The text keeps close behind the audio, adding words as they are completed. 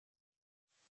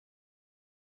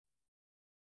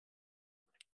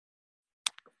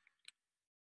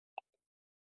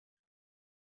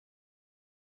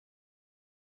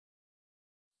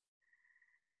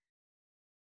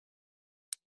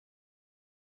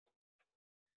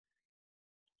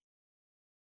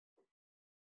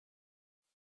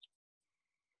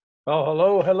Oh,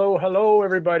 hello, hello, hello,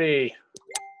 everybody.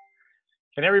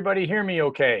 Can everybody hear me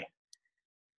okay?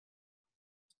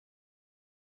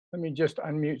 Let me just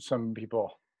unmute some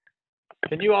people.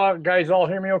 Can you all guys all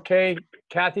hear me okay?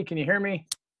 Kathy, can you hear me?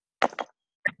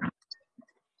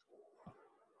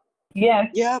 Yes.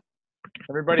 Yep.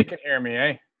 Everybody can hear me,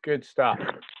 eh? Good stuff.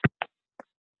 Yep,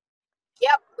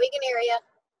 we can hear you.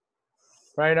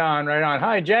 Right on, right on.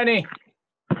 Hi, Jenny.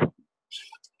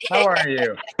 How are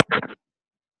you?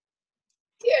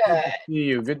 Good Good. to see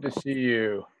you. Good to see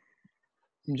you.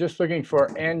 I'm just looking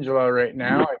for Angela right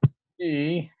now. I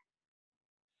see.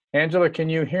 Angela, can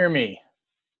you hear me?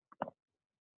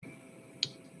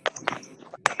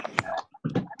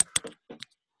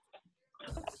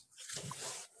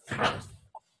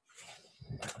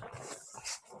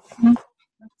 I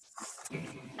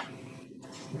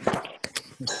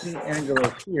see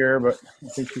Angela's here, but I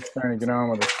think she's trying to get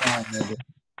on with her phone maybe.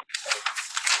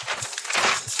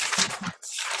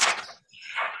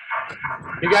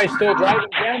 You guys still driving,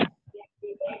 Jen?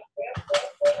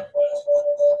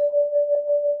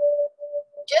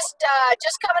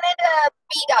 Just coming into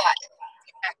B-Dot.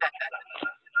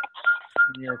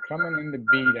 You're coming into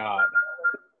B-Dot.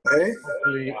 Hey.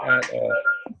 Hopefully at a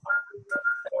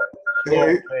slow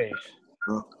Hey. pace.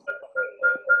 Oh.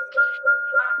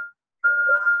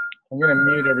 I'm going to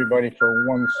mute everybody for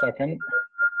 1 second.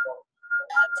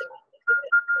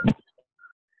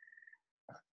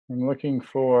 I'm looking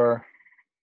for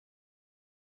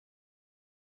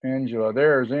Angela.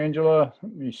 There's Angela.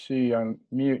 Let me see on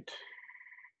mute.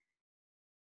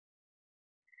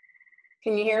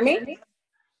 Can you hear me?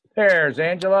 There's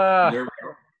Angela. There we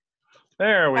go.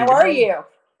 There we go. How are you?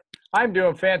 I'm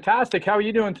doing fantastic. How are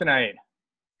you doing tonight?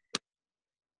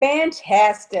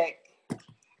 Fantastic.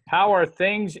 How are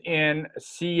things in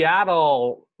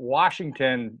Seattle,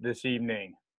 Washington this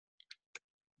evening?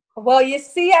 Well, you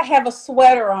see, I have a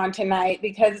sweater on tonight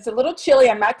because it's a little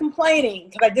chilly. I'm not complaining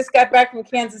because I just got back from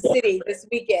Kansas City this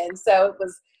weekend. So it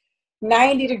was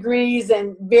 90 degrees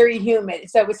and very humid.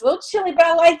 So it's a little chilly, but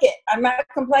I like it. I'm not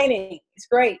complaining. It's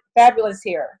great. Fabulous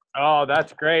here. Oh,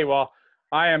 that's great. Well,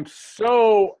 I am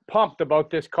so pumped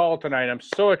about this call tonight. I'm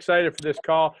so excited for this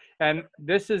call. And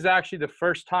this is actually the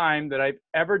first time that I've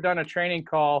ever done a training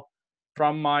call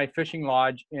from my fishing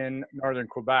lodge in northern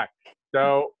Quebec.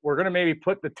 So we're going to maybe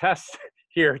put the test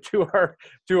here to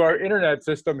our internet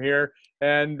system here.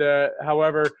 And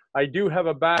however, I do have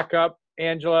a backup,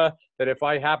 Angela, that if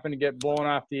I happen to get blown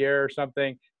off the air or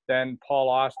something, then Paul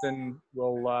Austin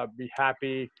will be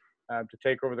happy to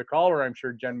take over the call, or I'm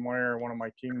sure Jen Moyer, one of my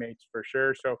teammates for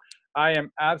sure. So I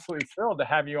am absolutely thrilled to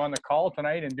have you on the call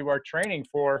tonight and do our training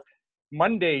for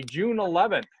Monday, June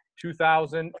 11th,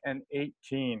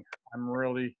 2018. I'm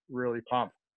really, really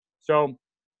pumped. So,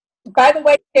 By the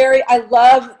way, Terry, I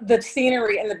love the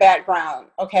scenery in the background.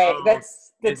 Okay,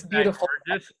 that's isn't that beautiful.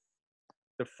 gorgeous?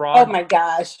 The frog. Oh my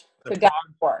gosh, the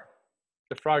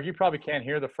frog. You probably can't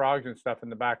hear the frogs and stuff in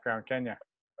the background, can you?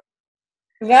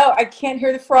 No, I can't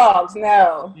hear the frogs.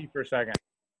 No. See for a second.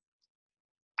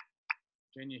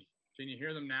 Can you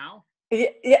hear them now?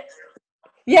 Yeah.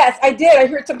 Yes, I did. I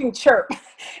heard something chirp,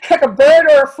 like a bird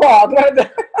or a frog.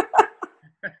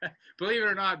 Believe it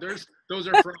or not, those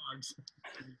are frogs.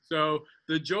 So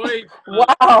the joy.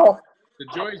 Wow. The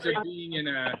joys of being in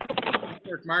a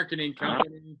network marketing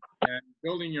company and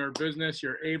building your business,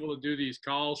 you're able to do these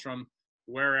calls from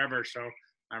wherever. So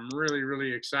I'm really,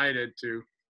 really excited to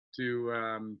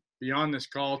be on this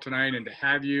call tonight and to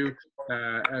have you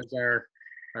as our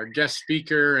guest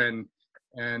speaker. And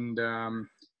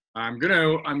I'm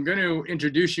gonna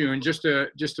introduce you in just a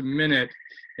minute,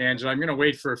 Angela. I'm gonna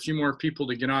wait for a few more people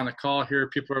to get on the call here.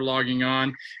 People are logging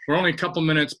on. We're only a couple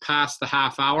minutes past the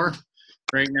half hour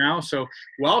right now. So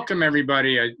welcome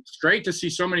everybody. It's great to see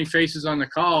so many faces on the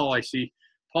call. I see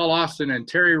Paul Austin and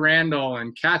Terry Randall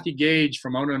and Kathy Gage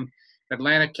from out in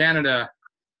Atlanta, Canada.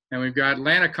 And we've got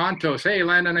Lana Contos. Hey,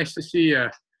 Lana, nice to see you.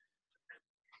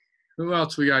 Who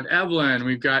else? We got Evelyn.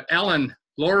 We've got Ellen.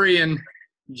 Lori and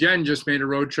Jen just made a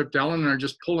road trip to Ellen and are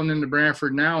just pulling into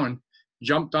Brantford now and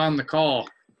jumped on the call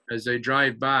as they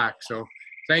drive back. So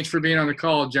thanks for being on the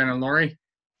call, Jen and Lori.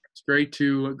 It's great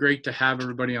to have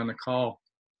everybody on the call.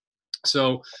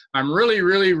 So I'm really,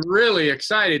 really, really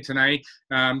excited tonight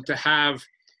to have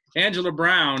Angela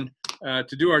Brown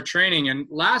to do our training. And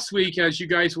last week, as you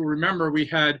guys will remember, we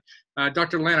had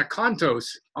Dr. Lana Contos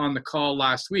on the call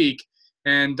last week.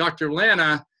 And Dr.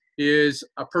 Lana is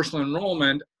a personal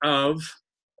enrollment of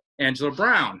Angela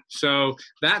Brown. So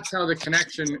that's how the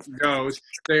connection goes.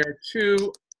 They are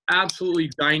two absolutely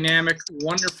dynamic,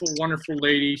 wonderful, wonderful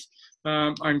ladies.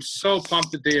 I'm so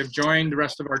pumped that they have joined the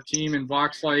rest of our team in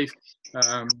Vox Life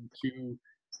to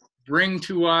bring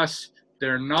to us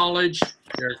their knowledge,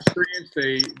 their experience.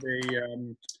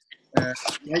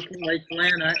 Like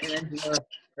Lana, Angela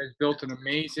has built an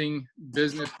amazing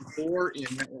business before in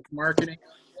network marketing.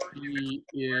 He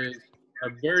is a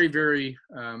very, very,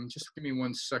 just give me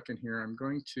 1 second here. I'm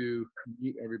going to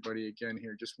mute everybody again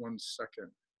here. Just 1 second.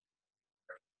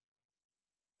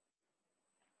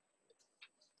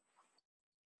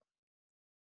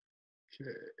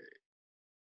 Okay.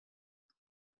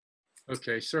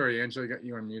 Okay, sorry, Angela, I got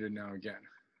you unmuted now again.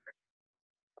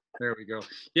 There we go.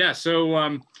 Yeah,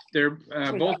 so they're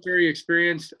both very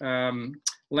experienced.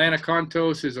 Lana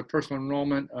Contos is a personal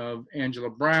enrollment of Angela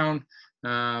Brown,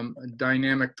 a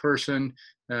dynamic person,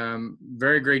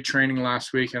 very great training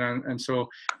last week. And so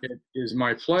it is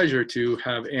my pleasure to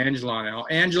have Angela now.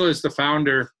 Angela is the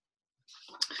founder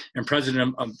and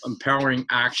president of Empowering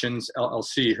Actions,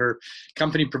 LLC. Her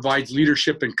company provides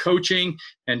leadership and coaching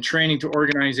and training to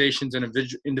organizations and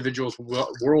individuals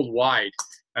worldwide.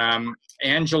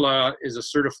 Angela is a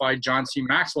certified John C.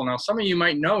 Maxwell. Now, some of you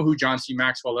might know who John C.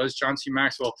 Maxwell is. John C.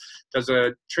 Maxwell does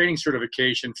a training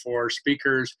certification for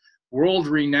speakers,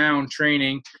 world-renowned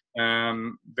training,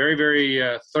 very,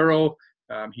 very thorough.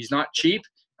 He's not cheap,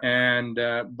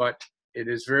 but it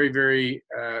is very, very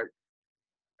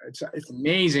it's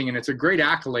amazing, and it's a great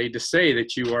accolade to say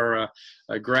that you are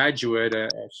a graduate, a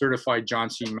certified John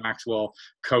C. Maxwell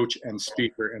coach and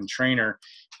speaker and trainer.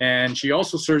 And she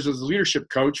also serves as a leadership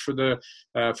coach for the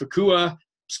Fuqua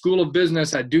School of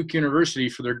Business at Duke University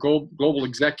for their Global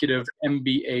Executive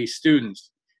MBA students.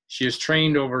 She has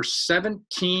trained over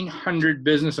 1,700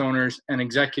 business owners and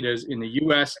executives in the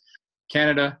U.S.,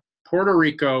 Canada, Puerto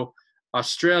Rico,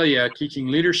 Australia, teaching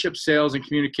leadership, sales, and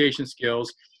communication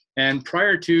skills. And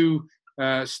prior to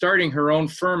starting her own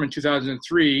firm in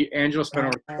 2003, Angela spent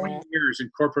over 20 years in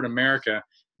corporate America,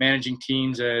 managing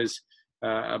teams as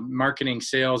a marketing,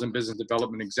 sales, and business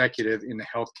development executive in the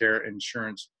healthcare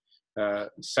insurance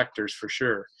sectors for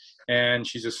sure. And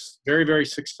she's a very, very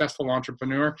successful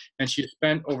entrepreneur. And she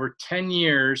spent over 10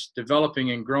 years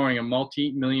developing and growing a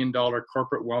multi-million-dollar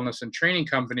corporate wellness and training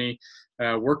company,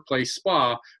 Workplace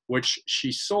Spa, which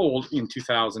she sold in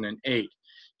 2008.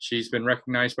 She's been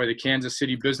recognized by the Kansas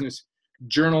City Business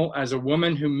Journal as a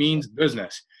woman who means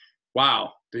business.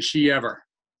 Wow, does she ever?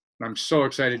 I'm so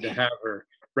excited to have her.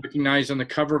 Recognized on the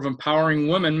cover of Empowering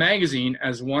Women magazine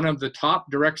as one of the top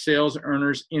direct sales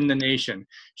earners in the nation.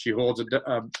 She holds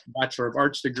a Bachelor of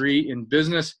Arts degree in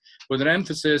business with an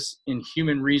emphasis in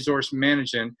human resource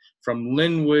management from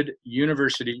Linwood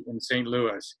University in St.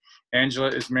 Louis. Angela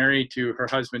is married to her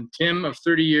husband, Tim, of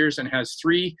 30 years and has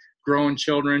 3 grown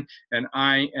children, and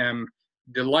I am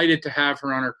delighted to have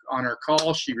her on our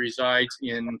call. She resides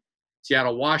in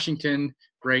Seattle, Washington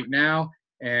right now.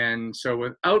 And so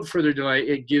without further delay,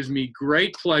 it gives me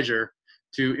great pleasure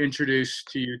to introduce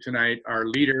to you tonight our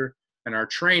leader and our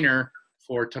trainer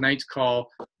for tonight's call,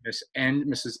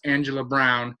 Mrs. Angela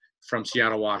Brown from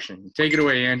Seattle, Washington. Take it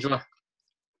away, Angela.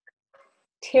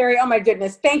 Terry, oh my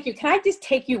goodness, thank you. Can I just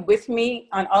take you with me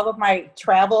on all of my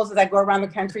travels as I go around the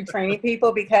country training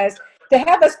people? Because to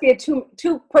have us be a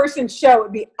two-person show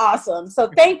would be awesome.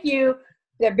 So thank you.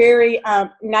 A very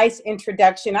nice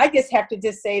introduction. I just have to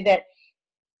just say that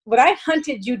when I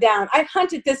hunted you down, I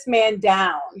hunted this man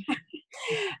down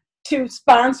to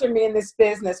sponsor me in this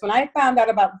business. When I found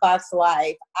out about Vox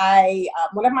Life,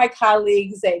 one of my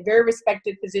colleagues, a very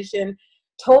respected physician,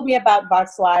 told me about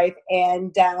Vox Life,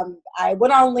 and I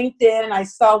went on LinkedIn and I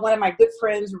saw one of my good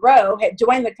friends, Ro, had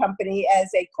joined the company as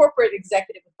a corporate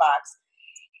executive with Vox.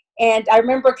 And I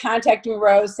remember contacting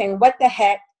Ro saying, what the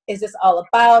heck is this all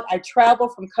about? I travel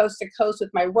from coast to coast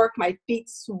with my work. My feet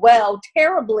swell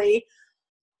terribly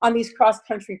on these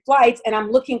cross-country flights, and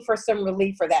I'm looking for some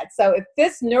relief for that. So if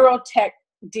this neurotech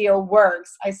deal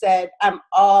works, I said, I'm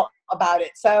all about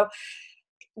it. So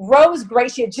Ro was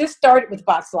great. She had just started with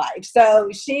Vox Life. So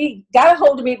she got a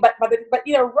hold of me, but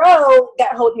you know, Ro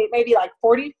got a hold of me maybe like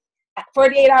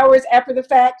 48 hours after the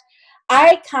fact.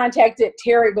 I contacted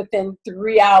Terry within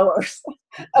 3 hours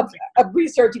of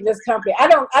researching this company. I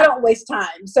don't waste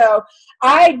time. So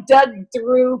I dug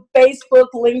through Facebook,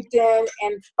 LinkedIn,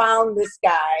 and found this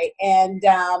guy. And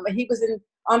he was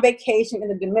on vacation in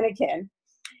the Dominican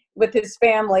with his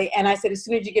family. And I said, as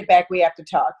soon as you get back, we have to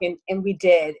talk. And we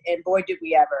did. And boy, did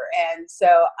we ever. And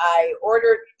so I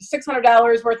ordered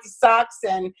 $600 worth of socks,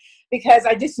 and because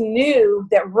I just knew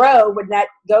that Ro would not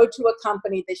go to a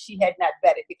company that she had not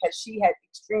vetted, because she had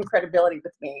extreme credibility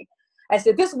with me. I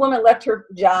said, this woman left her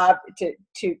job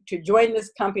to join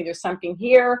this company. There's something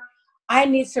here. I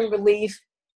need some relief.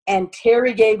 And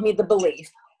Terry gave me the belief.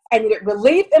 I needed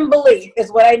relief and belief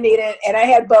is what I needed, and I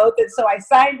had both. And so I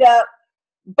signed up,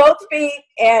 both feet,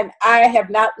 and I have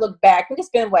not looked back. I think it's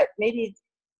been what, maybe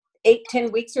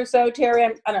 8-10 weeks or so, Terry.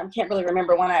 I can't really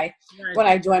remember when I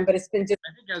joined, but it's been just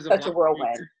I think as of such a last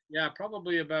whirlwind. week, yeah,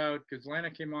 probably about, because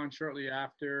Lana came on shortly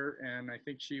after, and I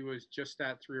think she was just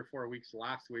at 3 or 4 weeks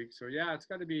last week. So yeah, it's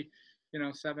got to be,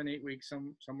 7-8 weeks,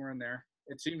 somewhere in there.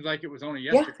 It seems like it was only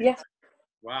yesterday. Yeah.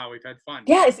 Wow, we've had fun.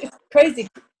 Yeah, it's crazy.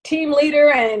 Team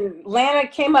leader, and Lana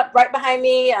came up right behind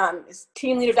me.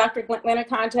 Team leader, Dr. Lana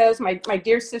Contos, my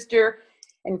dear sister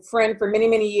and friend for many,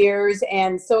 many years,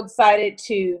 and so excited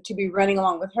to be running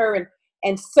along with her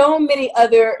and so many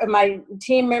other of my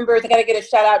team members. I got to get a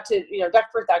shout out to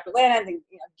Dr. Lana and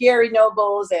Gary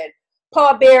Nobles and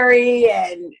Paul Berry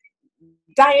and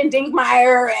Diane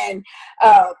Dinkmeyer and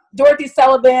Dorothy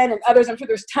Sullivan and others. I'm sure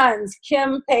there's tons.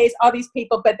 Kim Pace, all these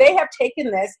people, but they have taken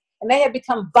this and they have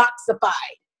become Voxified.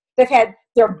 They've had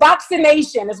their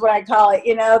vaccination is what I call it.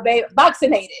 They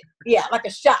vaccinated. Yeah, like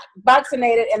a shot,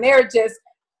 vaccinated, and they're just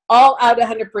all out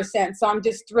 100%. So I'm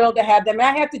just thrilled to have them. And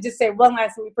I have to just say one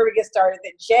last thing before we get started,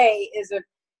 that Jay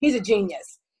he's a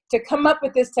genius to come up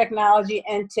with this technology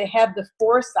and to have the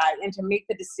foresight and to make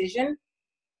the decision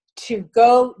to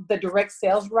go the direct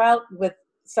sales route with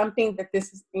something that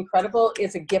this is incredible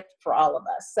is a gift for all of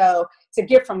us. So it's a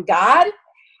gift from God.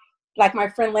 Like my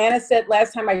friend Lana said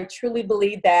last time, I truly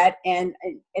believe that, and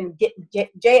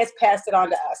Jay has passed it on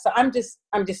to us. So I'm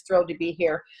just thrilled to be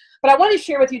here. But I want to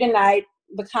share with you tonight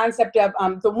the concept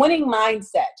of the winning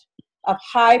mindset of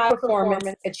high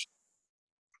performance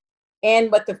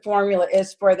and what the formula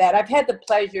is for that. I've had the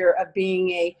pleasure of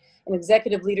being an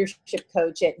executive leadership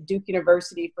coach at Duke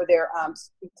University for their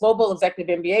Global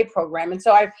Executive MBA program, and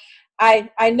so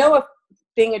I know a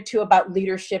thing or two about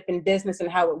leadership and business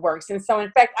and how it works. And so, in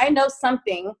fact, I know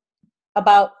something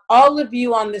about all of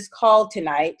you on this call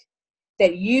tonight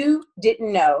that you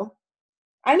didn't know.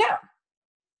 I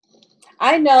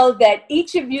know that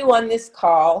each of you on this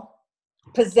call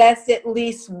possess at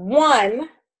least one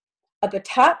of the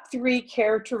top 3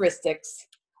 characteristics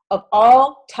of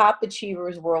all top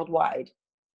achievers worldwide.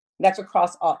 That's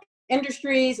across all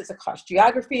industries, it's across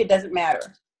geography, it doesn't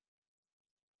matter.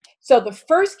 So the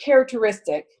first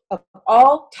characteristic of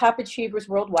all top achievers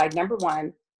worldwide, number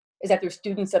 1, is that they're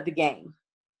students of the game.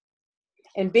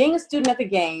 And being a student of the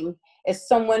game is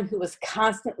someone who is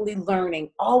constantly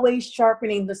learning, always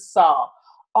sharpening the saw,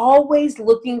 always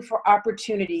looking for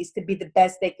opportunities to be the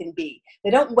best they can be.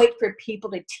 They don't wait for people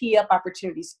to tee up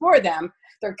opportunities for them.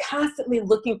 They're constantly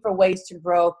looking for ways to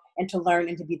grow and to learn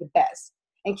and to be the best.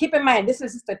 And keep in mind, this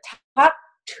is just the top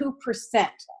 2%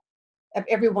 of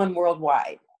everyone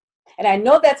worldwide. And I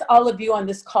know that's all of you on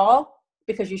this call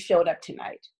because you showed up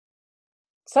tonight.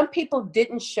 Some people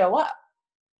didn't show up.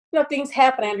 Things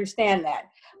happen, I understand that.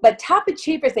 But top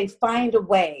achievers, they find a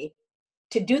way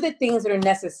to do the things that are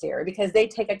necessary because they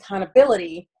take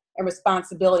accountability and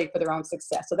responsibility for their own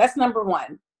success. So that's number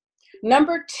 1.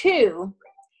 Number 2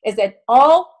 is that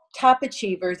all top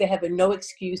achievers, they have a no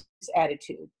excuse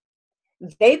attitude.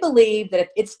 They believe that if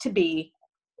it's to be,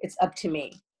 it's up to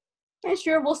me. And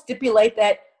sure, we'll stipulate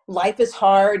that life is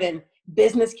hard and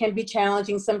business can be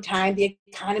challenging sometimes. The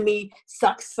economy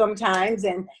sucks sometimes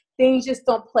and things just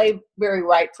don't play very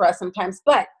right for us sometimes.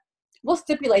 But we'll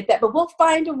stipulate that, but we'll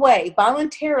find a way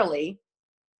voluntarily.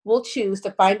 We'll choose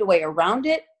to find a way around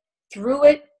it, through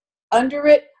it, under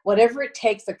it, whatever it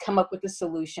takes to come up with a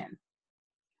solution.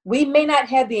 We may not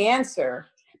have the answer,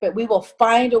 but we will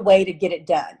find a way to get it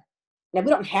done. Now, we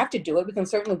don't have to do it. We can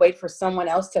certainly wait for someone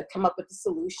else to come up with the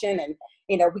solution, and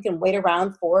we can wait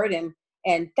around for it,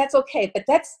 and that's okay. But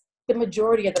that's the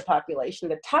majority of the population.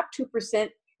 The top 2%,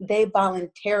 they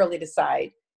voluntarily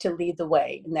decide to lead the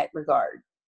way in that regard.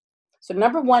 So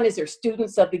number 1 is they're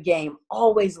students of the game,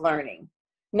 always learning.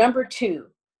 Number 2,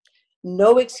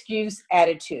 no excuse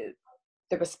attitude.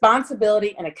 The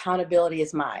responsibility and accountability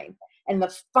is mine. And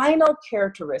the final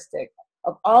characteristic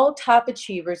of all top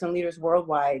achievers and leaders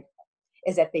worldwide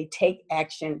is that they take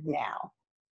action now.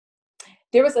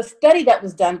 There was a study that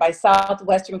was done by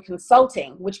Southwestern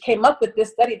Consulting, which came up with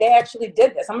this study. They actually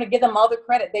did this. I'm going to give them all the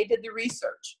credit. They did the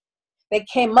research. They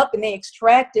came up and they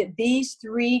extracted these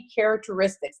 3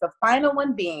 characteristics. The final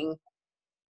one being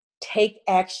take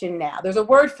action now. There's a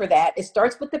word for that. It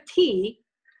starts with the P.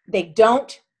 They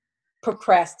don't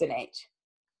procrastinate.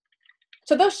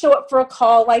 So they'll show up for a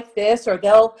call like this, or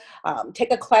they'll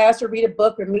take a class or read a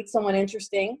book or meet someone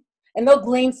interesting, and they'll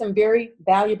glean some very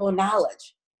valuable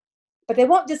knowledge. But they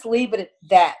won't just leave it at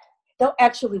that. They'll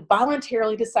actually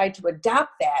voluntarily decide to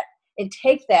adopt that and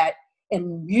take that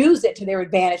and use it to their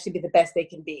advantage to be the best they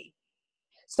can be.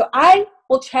 So I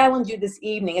will challenge you this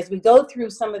evening as we go through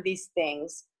some of these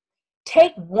things.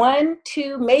 Take 1,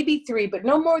 2, maybe 3, but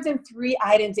no more than 3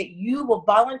 items that you will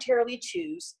voluntarily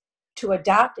choose to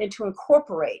adopt and to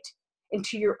incorporate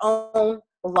into your own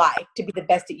life to be the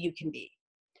best that you can be.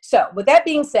 So with that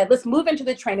being said, let's move into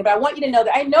the training. But I want you to know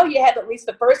that I know you have at least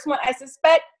the first one. I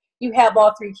suspect you have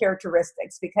all 3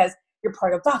 characteristics because you're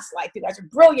part of Vox Life. You guys are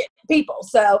brilliant people.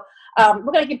 So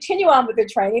we're going to continue on with the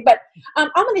training. But I'm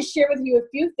going to share with you a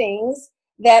few things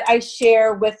that I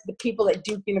share with the people at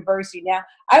Duke University. Now,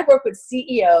 I work with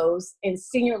CEOs and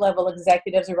senior level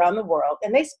executives around the world,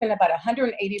 and they spend about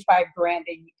 $185 grand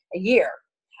a year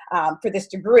for this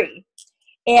degree.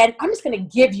 And I'm just going to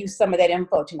give you some of that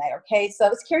info tonight, okay?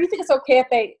 So, Carrie, you think it's okay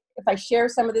if I share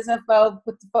some of this info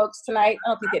with the folks tonight? I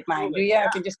don't think they'd mind, do you? I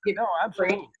can just give No,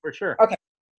 absolutely, for sure.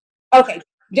 Okay.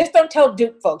 Just don't tell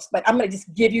Duke folks, but I'm going to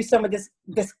just give you some of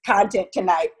this content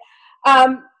tonight.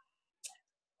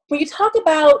 When you talk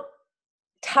about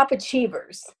top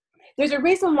achievers, there's a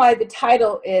reason why the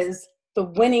title is the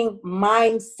winning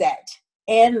mindset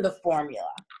and the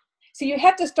formula. So you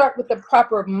have to start with the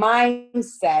proper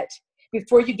mindset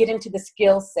before you get into the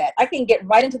skill set. I can get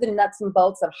right into the nuts and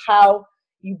bolts of how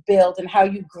you build and how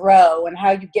you grow and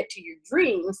how you get to your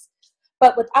dreams.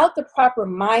 But without the proper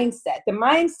mindset, the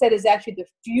mindset is actually the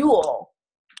fuel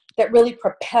that really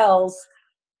propels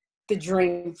the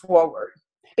dream forward.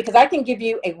 Because I can give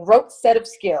you a rote set of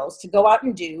skills to go out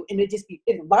and do, and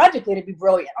logically it'd be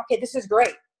brilliant. Okay, this is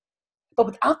great. But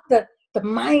without the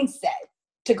mindset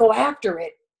to go after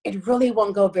it, it really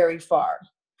won't go very far.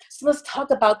 So let's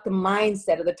talk about the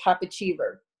mindset of the top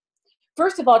achiever.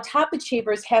 First of all, top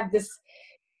achievers have this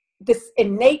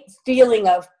innate feeling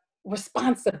of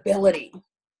responsibility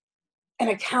and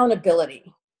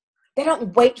accountability. They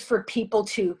don't wait for people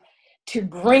to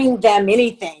bring them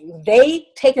anything. They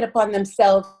take it upon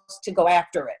themselves to go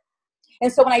after it.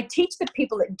 And so when I teach the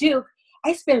people at Duke,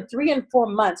 I spend 3 and 4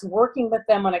 months working with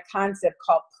them on a concept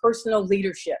called personal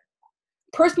leadership.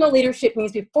 Personal leadership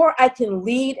means before I can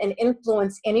lead and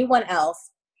influence anyone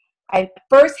else, I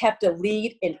first have to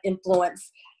lead and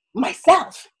influence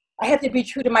myself. I have to be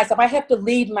true to myself. I have to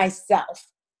lead myself.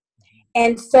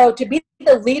 And so to be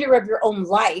the leader of your own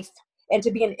life and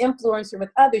to be an influencer with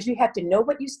others, you have to know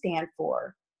what you stand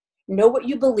for, know what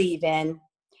you believe in,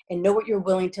 and know what you're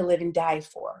willing to live and die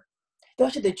for.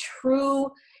 Those are the true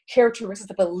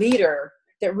characteristics of a leader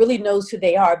that really knows who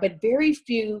they are. But very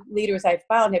few leaders I've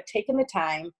found have taken the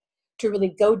time to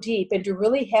really go deep and to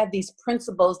really have these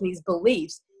principles and these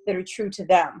beliefs that are true to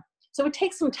them. So it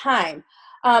takes some time.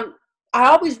 I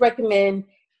always recommend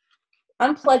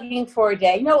unplugging for a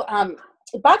day. You know,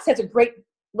 Box has a great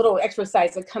little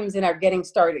exercise that comes in our Getting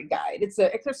Started guide. It's an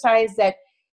exercise that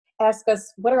asks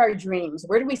us, what are our dreams?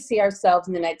 Where do we see ourselves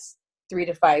in the next 3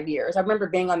 to 5 years? I remember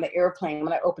being on the airplane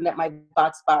when I opened up my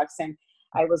box and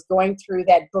I was going through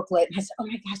that booklet and I said, oh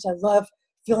my gosh, I love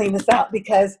filling this out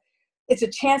because it's a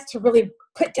chance to really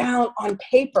put down on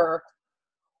paper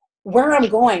where I'm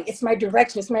going. It's my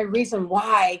direction. It's my reason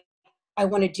why I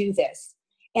want to do this.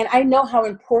 And I know how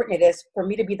important it is for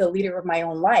me to be the leader of my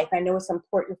own life. I know it's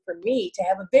important for me to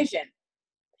have a vision.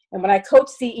 And when I coach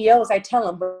CEOs, I tell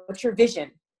them, what's your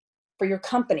vision for your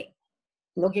company?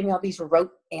 And they'll give me all these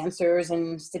rote answers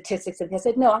and statistics. And I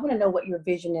said, no, I want to know what your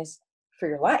vision is for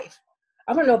your life.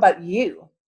 I want to know about you.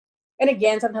 And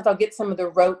again, sometimes I'll get some of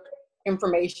the rote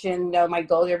information, my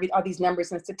goals, all these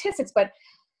numbers and statistics, but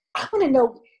I want to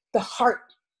know the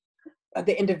heart of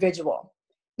the individual.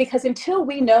 Because until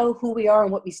we know who we are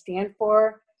and what we stand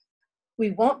for,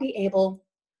 we won't be able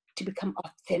to become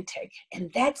authentic.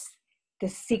 And that's the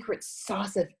secret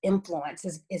sauce of influence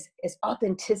is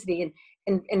authenticity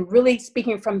and really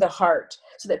speaking from the heart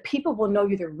so that people will know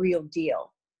you're the real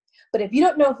deal. But if you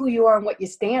don't know who you are and what you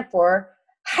stand for,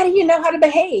 how do you know how to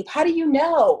behave? How do you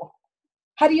know?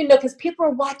 How do you know? Because people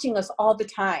are watching us all the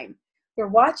time. They're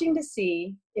watching to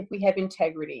see if we have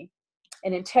integrity.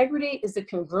 And integrity is the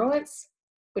congruence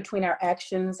between our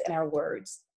actions and our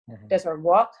words. Mm-hmm. Does our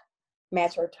walk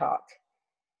match our talk?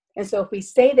 And so if we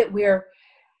say that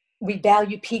we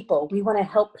value people, we want to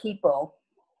help people,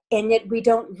 and yet we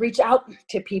don't reach out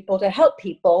to people to help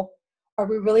people, are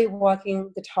we really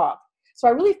walking the talk? So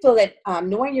I really feel that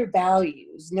knowing your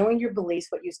values, knowing your beliefs,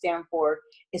 what you stand for,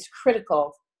 is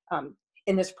critical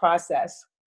in this process.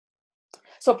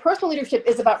 So personal leadership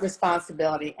is about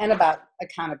responsibility and about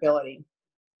accountability.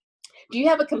 Do you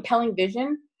have a compelling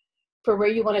vision for where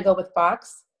you want to go with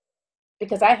Fox?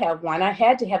 Because I have one. I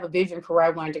had to have a vision for where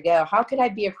I wanted to go. How could I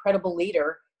be a credible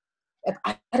leader if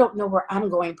I don't know where I'm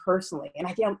going personally? And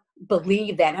I don't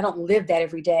believe that. I don't live that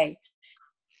every day.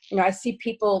 I see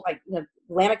people like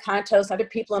Lana Contos, other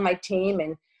people on my team,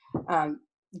 and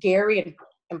Gary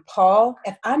and Paul,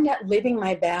 if I'm not living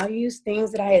my values,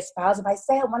 things that I espouse, if I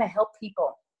say I want to help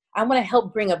people, I want to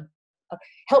help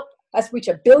help us reach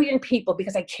 1 billion people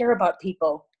because I care about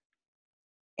people,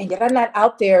 and yet I'm not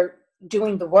out there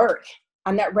doing the work,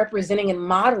 I'm not representing and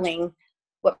modeling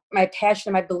what my passion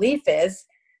and my belief is,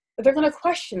 they're going to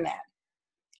question that.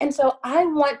 And so I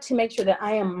want to make sure that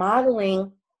I am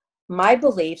modeling my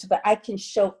beliefs so that I can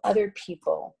show other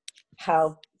people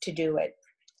how to do it.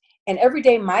 And every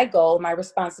day, my goal, my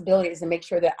responsibility is to make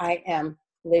sure that I am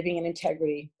living in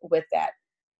integrity with that.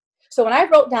 So when I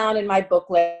wrote down in my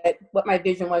booklet what my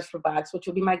vision was for Vox, which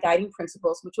will be my guiding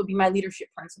principles, which will be my leadership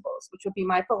principles, which will be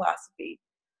my philosophy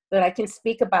that I can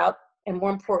speak about and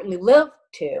more importantly live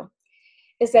to,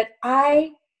 is that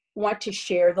I want to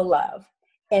share the love.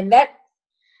 And that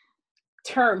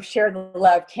term, share the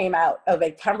love, came out of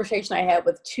a conversation I had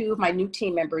with 2 of my new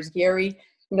team members, Gary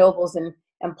Nobles and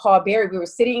Paul Berry. We were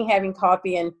sitting having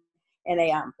coffee in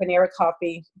a Panera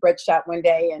Coffee bread shop one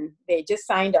day, and they just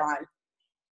signed on.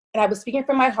 And I was speaking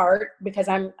from my heart because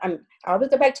I always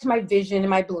go back to my vision and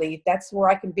my belief. That's where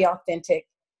I can be authentic.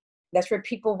 That's where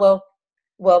people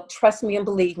will trust me and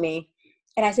believe me.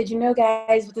 And I said, you know,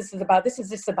 guys, what this is about? This is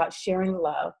just about sharing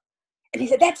love. And he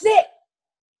said, that's it.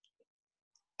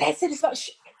 That's it. It's about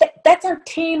that's our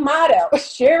team motto.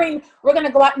 Sharing. We're going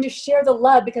to go out and just share the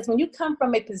love, because when you come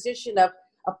from a position of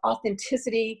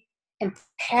authenticity and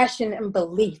passion and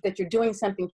belief that you're doing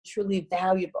something truly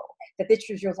valuable, that this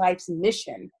is your life's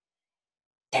mission,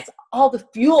 that's all the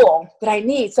fuel that I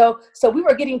need. So we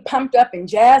were getting pumped up and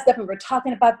jazzed up, and we're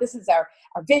talking about this is our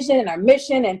vision and our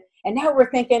mission. And now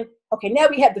we're thinking, okay, now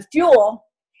we have the fuel.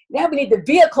 Now we need the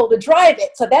vehicle to drive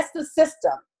it. So that's the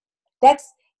system.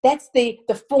 That's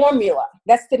the formula.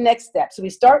 That's the next step. So we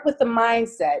start with the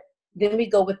mindset, then we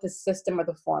go with the system or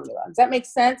the formula. Does that make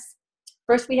sense?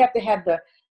 First, we have to have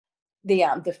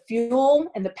the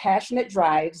fuel and the passion that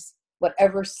drives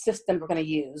whatever system we're going to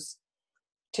use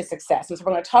to success. And so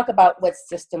we're going to talk about what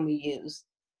system we use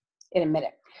in a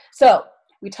minute. So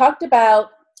we talked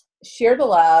about share the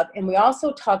love, and we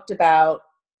also talked about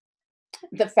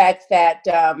the fact that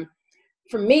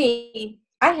for me,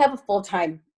 I have a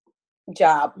full-time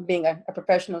job being a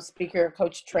professional speaker,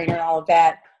 coach, trainer, and all of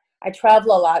that. I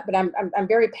travel a lot, but I'm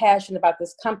very passionate about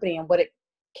this company and what it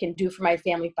can do for my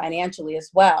family financially as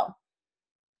well.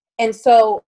 And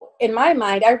so in my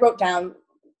mind, I wrote down,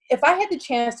 if I had the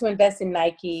chance to invest in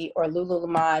Nike or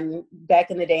Lululemon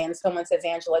back in the day, and someone says,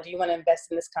 Angela, do you want to invest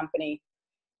in this company?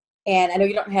 And I know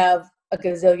you don't have a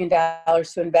gazillion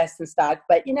dollars to invest in stock,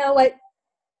 but you know what?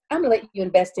 I'm going to let you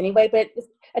invest anyway, but it's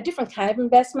a different kind of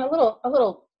investment, a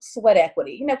little sweat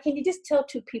equity. You know, can you just tell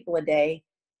 2 people a day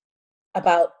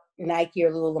about Nike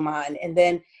or Lululemon, and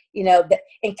then, you know,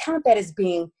 and count that as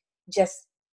being just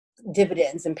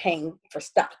dividends and paying for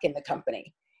stock in the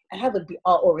company? And I would be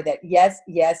all over that. Yes,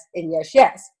 yes, and yes,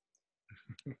 yes.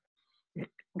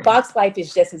 Vox Life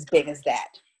is just as big as that.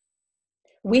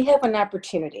 We have an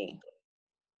opportunity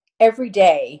every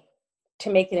day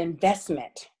to make an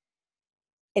investment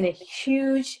in a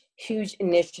huge, huge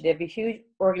initiative, a huge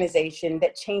organization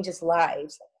that changes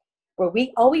lives, where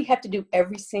all we have to do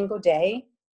every single day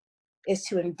is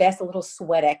to invest a little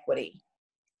sweat equity.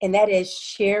 And that is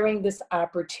sharing this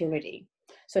opportunity.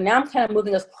 So now I'm kind of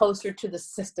moving us closer to the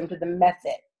system, to the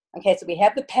method. Okay, so we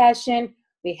have the passion,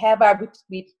 we have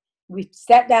we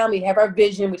sat down, we have our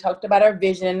vision, we talked about our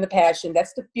vision and the passion,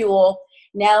 that's the fuel.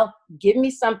 Now give me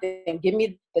something, give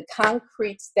me the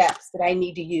concrete steps that I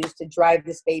need to use to drive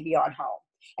this baby on home.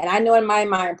 And I know in my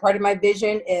mind, part of my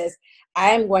vision is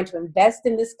I am going to invest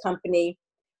in this company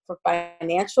for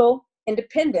financial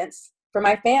independence for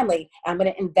my family. I'm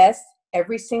going to invest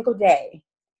every single day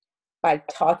by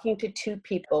talking to 2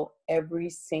 people every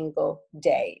single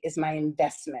day is my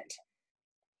investment.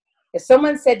 If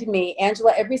someone said to me,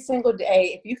 Angela, every single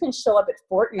day, if you can show up at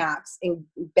Fort Knox and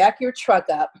back your truck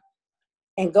up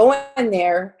and go in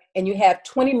there and you have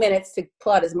 20 minutes to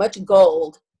pull out as much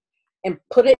gold and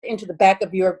put it into the back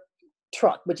of your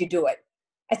truck, would you do it?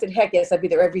 I said, heck yes, I'd be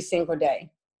there every single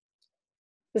day.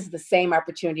 This is the same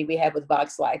opportunity we have with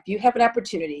Vox Life. You have an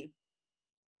opportunity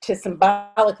to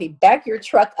symbolically back your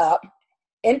truck up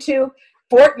into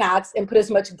Fort Knox and put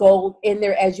as much gold in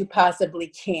there as you possibly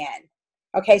can.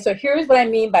 Okay, so here's what I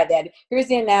mean by that. Here's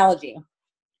the analogy.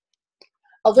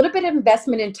 A little bit of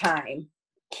investment in time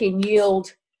can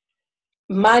yield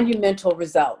monumental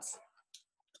results.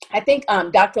 I think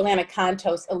Dr. Lana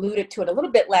Contos alluded to it a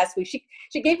little bit last week.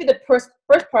 She gave you the first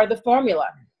part of the formula.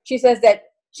 She says that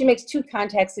she makes 2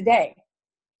 contacts a day.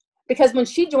 Because when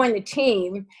she joined the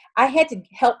team, I had to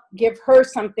help give her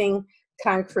something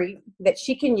concrete that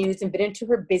she can use and fit into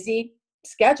her busy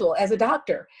schedule as a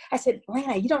doctor. I said,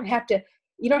 Lana, you don't have to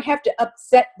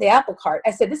upset the apple cart.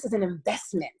 I said, this is an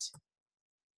investment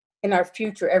in our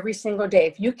future every single day.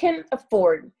 If you can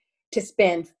afford to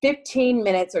spend 15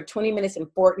 minutes or 20 minutes in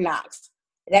Fort Knox,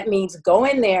 that means go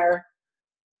in there,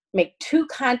 make 2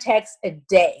 contacts a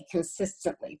day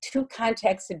consistently, 2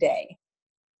 contacts a day.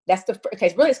 That's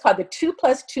okay, really it's called the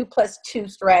 2+2+2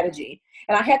 strategy.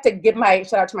 And I have to give my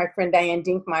shout out to my friend Diane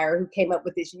Dinkmeyer, who came up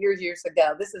with this years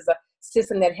ago. This is a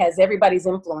system that has everybody's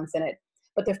influence in it.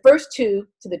 But the first 2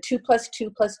 to the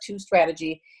 2+2+2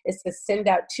 strategy is to send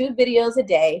out 2 videos a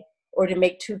day or to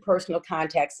make 2 personal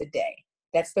contacts a day.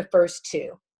 That's the first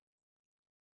 2.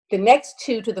 The next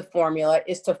 2 to the formula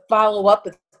is to follow up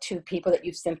with 2 people that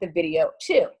you've sent the video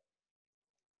to.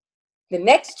 The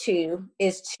next 2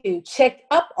 is to check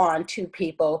up on 2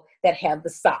 people that have the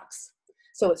socks.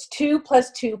 So it's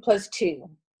 2+2+2.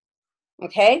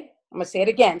 Okay? I'm going to say it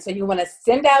again. So you want to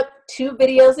send out 2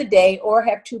 videos a day or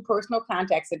have 2 personal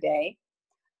contacts a day.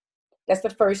 That's the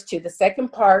first 2. The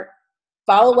second part,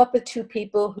 follow up with 2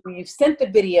 people who you've sent the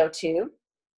video to.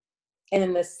 And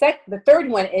then the third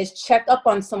one is check up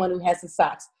on someone who has the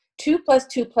socks.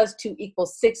 2+2+2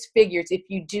 equals 6 figures if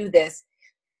you do this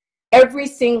every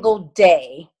single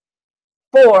day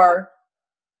for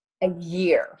a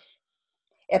year.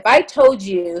 If I told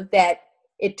you that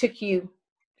it took you,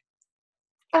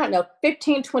 I don't know,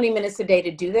 15, 20 minutes a day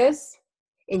to do this,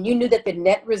 and you knew that the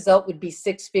net result would be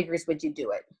 6 figures, would you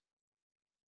do it?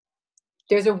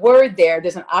 There's a word there,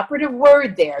 there's an operative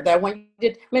word there that I want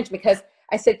you to mention, because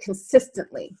I said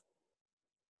consistently.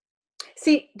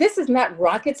 See, this is not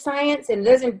rocket science, and it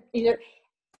doesn't,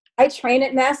 I train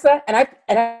at NASA, and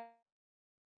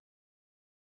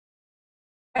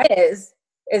is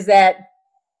that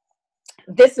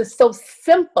this is so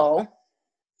simple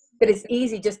that it's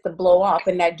easy just to blow off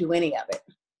and not do any of it.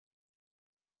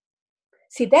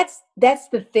 See, that's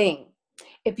the thing.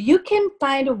 If you can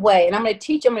find a way, and I'm going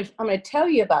to tell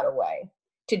you about a way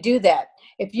to do that.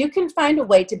 If you can find a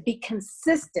way to be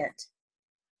consistent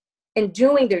in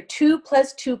doing their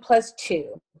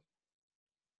 2+2+2,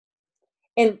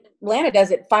 and Lana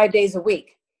does it 5 days a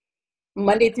week,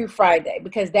 Monday through Friday,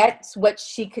 because that's what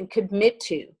she can commit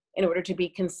to in order to be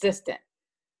consistent.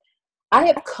 I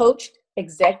have coached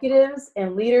executives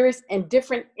and leaders in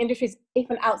different industries,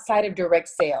 even outside of direct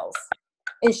sales,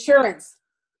 insurance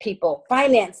people,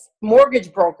 finance,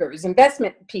 mortgage brokers,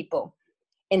 investment people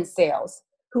in sales,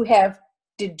 who have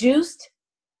deduced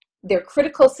their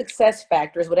critical success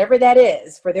factors, whatever that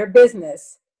is, for their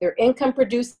business, their income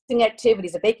producing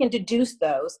activities, if they can deduce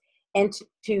those and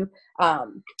to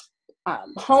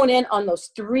hone in on those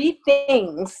 3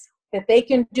 things that they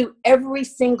can do every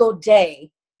single day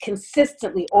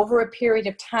consistently over a period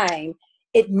of time,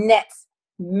 it nets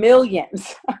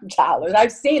millions of dollars.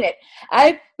 I've seen it.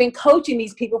 I've been coaching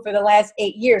these people for the last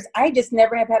 8 years. I just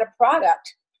never have had a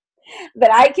product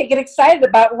that I can get excited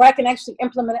about where I can actually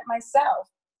implement it myself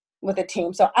with a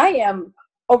team. So I am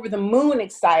over the moon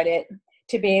excited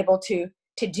to be able to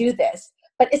do this.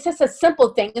 But it's just a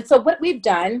simple thing. And so what we've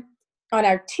done on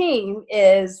our team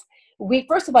is we,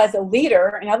 first of all, as a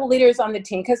leader, and other leaders on the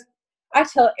team, because I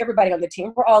tell everybody on the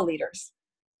team, we're all leaders.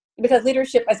 Because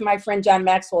leadership, as my friend John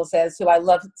Maxwell says, who I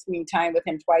love spending time with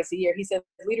him twice a year, he says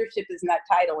leadership is not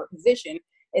title or position,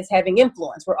 it's having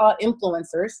influence. We're all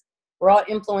influencers. We're all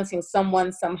influencing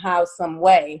someone, somehow, some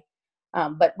way.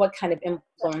 But what kind of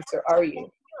influencer are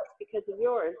you? Because of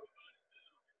yours.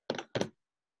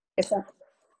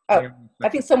 Oh, I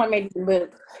think someone made me move.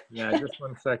 Yeah, just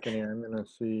 1 second here. I'm going to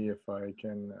see if I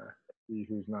can see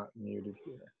who's not muted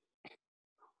here.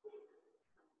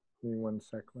 Give me 1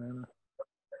 sec, Lana.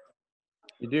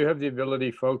 You do have the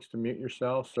ability, folks, to mute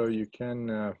yourself, so you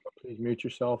can please mute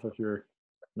yourself if you're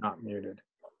not muted.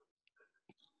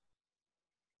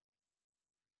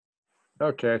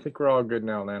 Okay, I think we're all good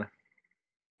now, Lana.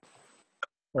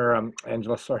 Or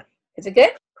Angela, sorry. Is it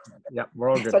good? Yeah, we're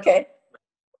all good. It's okay.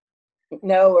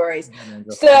 No worries.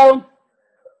 So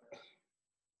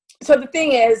the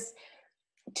thing is,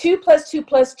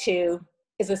 2+2+2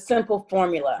 is a simple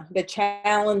formula. The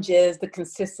challenge is the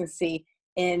consistency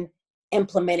in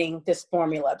implementing this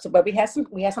formula. So, but we have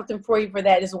something for you for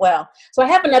that as well. So I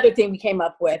have another thing we came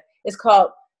up with. It's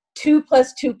called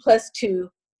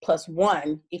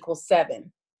 2+2+2+1 equals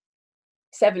 7.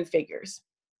 7 figures.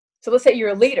 So let's say you're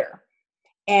a leader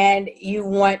and you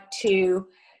want to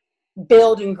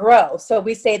build and grow. So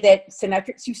we say that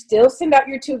you still send out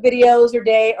your 2 videos a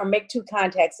day or make 2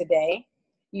 contacts a day.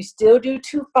 You still do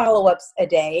 2 follow-ups a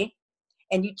day,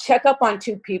 and you check up on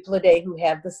 2 people a day who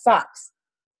have the socks.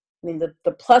 I mean, the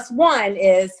 +1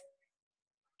 is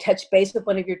touch base with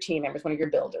one of your team members, one of your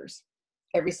builders,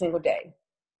 every single day.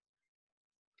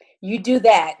 You do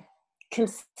that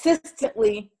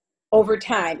consistently over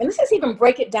time. And let's just even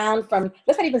break it down from,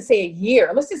 let's not even say a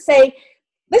year. Let's just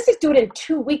do it in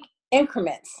 2-week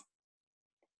increments.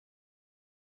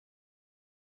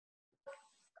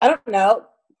 I don't know,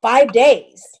 5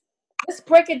 days. Let's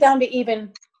break it down to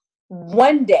even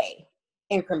 1 day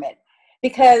increment,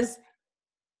 because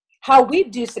how we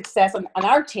do success on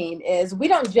our team is we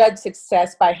don't judge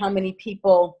success by how many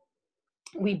people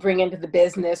we bring into the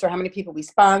business or how many people we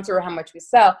sponsor or how much we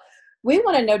sell. We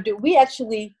want to know, do we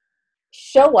actually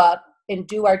show up and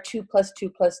do our 2 +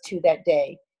 2 + 2 that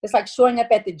day? It's like showing up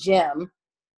at the gym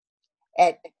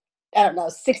at,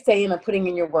 6 a.m. and putting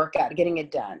in your workout, getting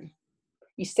it done.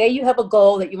 You say you have a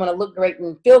goal that you want to look great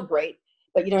and feel great,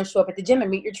 but you don't show up at the gym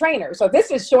and meet your trainer. So this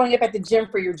is showing up at the gym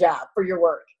for your job, for your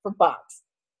work, for Box.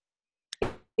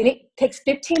 And it takes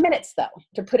 15 minutes, though,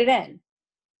 to put it in.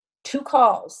 2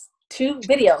 calls, 2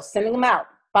 videos, sending them out,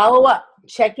 follow up,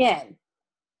 check in,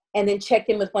 and then check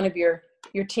in with one of your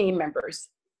team members.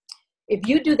 If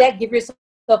you do that, give yourself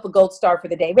a gold star for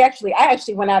the day. I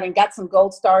actually went out and got some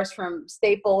gold stars from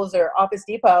Staples or Office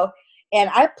Depot, and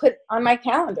I put on my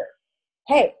calendar,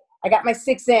 hey, I got my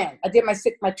 6 in. I did my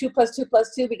 2 + 2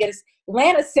 + 2.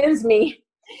 Lana sends me,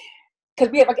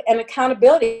 because we have an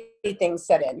accountability thing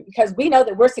set in, because we know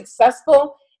that we're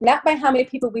successful not by how many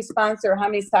people we sponsor or how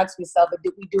many stocks we sell, but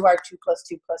we do our 2 +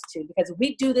 2 + 2. Because if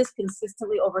we do this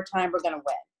consistently over time, we're going to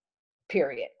win,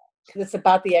 period. Because it's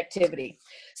about the activity.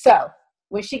 So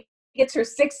when she gets her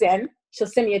 6 in, she'll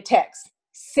send me a text,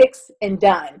 6 and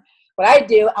done. What I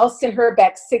do, I'll send her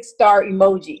back 6-star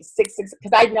emojis, 6,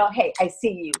 because I know, hey, I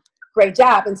see you. Great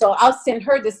job. And so I'll send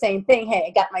her the same thing. Hey,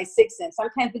 I got my 6 in.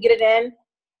 Sometimes we get it in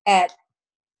at,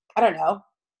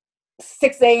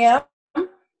 6 a.m.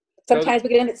 Sometimes we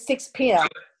get in at 6 p.m.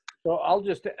 So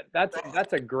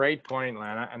that's a great point,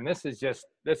 Lana. And this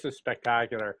is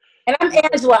spectacular. And I'm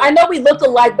Angela. I know we look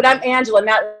alike, but I'm Angela,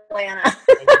 not Lana.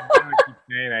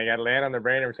 I got Lana on the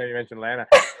brain every time you mention Lana.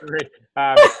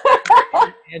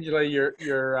 Angela,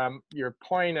 your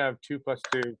point of 2 +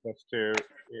 2 + 2,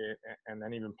 and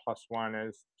then even +1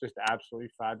 is just absolutely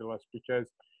fabulous, because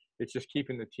it's just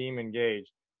keeping the team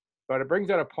engaged. But it brings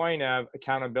out a point of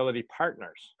accountability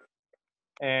partners.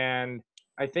 And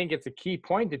I think it's a key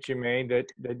point that you made,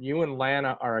 that you and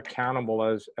Lana are accountable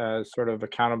as sort of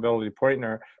accountability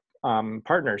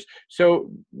partners.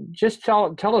 So just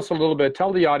tell us a little bit,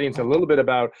 tell the audience a little bit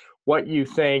about what you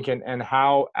think and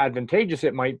how advantageous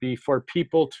it might be for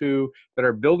people that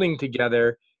are building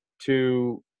together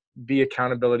to be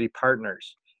accountability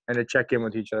partners and to check in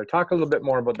with each other. Talk a little bit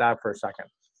more about that for a second.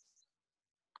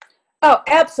 Oh,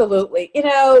 absolutely.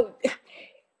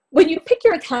 When you pick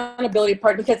your accountability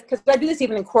partner, because I do this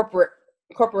even in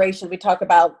corporations, we talk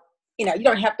about, you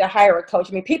don't have to hire a coach.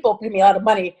 I mean, people pay me a lot of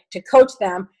money to coach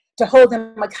them, to hold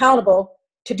them accountable,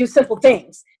 to do simple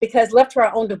things, because left to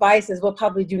our own devices, we'll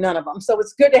probably do none of them. So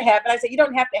it's good to have, and I say, you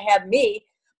don't have to have me,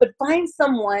 but find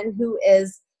someone who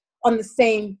is on the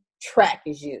same track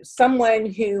as you, someone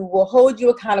who will hold you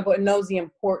accountable and knows the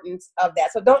importance of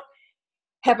that. So don't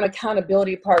have an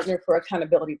accountability partner for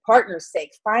accountability partner's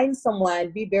sake. Find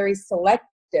someone, be very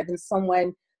selective, and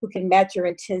someone who can match your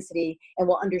intensity and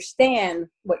will understand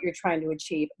what you're trying to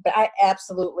achieve. But I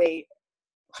absolutely,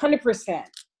 100%.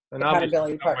 And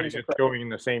obviously somebody that's going in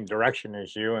the same direction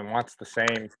as you and wants the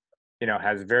same,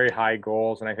 has very high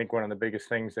goals. And I think one of the biggest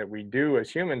things that we do as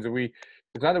humans,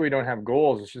 it's not that we don't have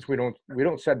goals, it's just we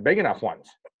don't set big enough ones.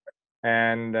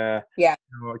 And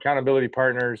accountability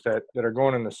partners that are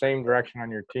going in the same direction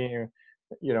on your team,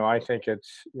 I think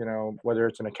it's, whether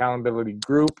it's an accountability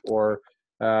group or,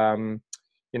 I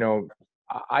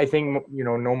think,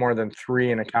 no more than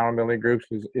 3 in accountability groups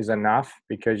is enough,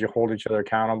 because you hold each other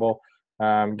accountable.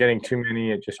 Getting too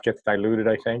many, it just gets diluted,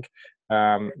 I think.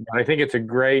 But I think it's a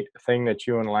great thing that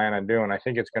you and Lana do, and I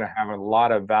think it's going to have a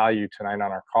lot of value tonight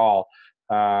on our call.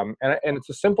 And it's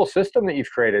a simple system that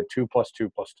you've created, 2 +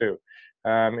 2 + 2.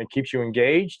 It keeps you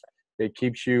engaged. It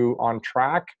keeps you on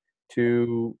track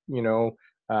to,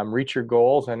 reach your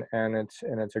goals. And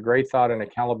it's a great thought, and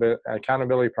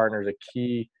accountability partner is a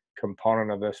key component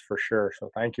of this for sure.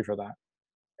 So thank you for that.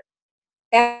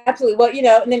 Absolutely. Well,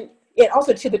 and then it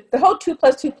also, too, the whole 2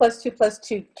 + 2 + 2 +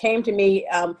 2 came to me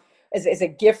as a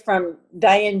gift from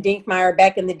Diane Dinkmeyer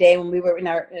back in the day when we were in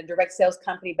our direct sales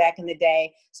company back in the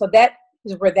day. So that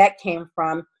is where that came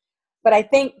from. But I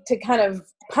think to kind of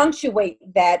punctuate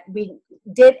that, we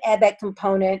did add that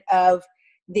component of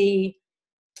the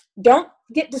don't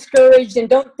get discouraged and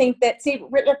don't think that,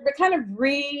 we're kind of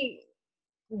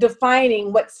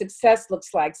defining what success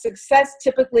looks like. Success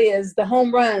typically is the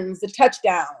home runs, the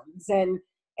touchdowns,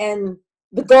 and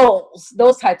the goals,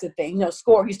 those types of things. You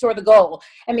score the goal.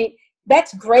 I mean,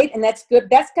 that's great and that's good.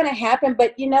 That's going to happen,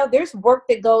 but there's work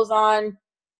that goes on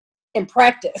in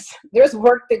practice. There's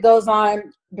work that goes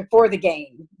on before the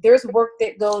game. There's work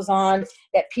that goes on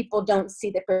that people don't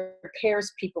see that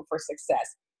prepares people for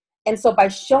success. And so by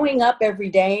showing up every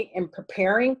day and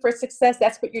preparing for success,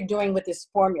 that's what you're doing with this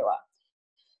formula.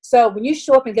 So when you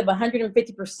show up and give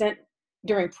 150%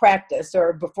 during practice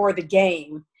or before the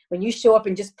game, when you show up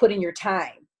and just put in your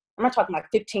time, I'm not talking about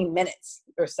 15 minutes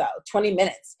or so, 20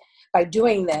 minutes. By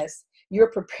doing this,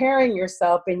 you're preparing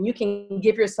yourself and you can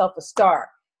give yourself a star.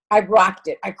 I rocked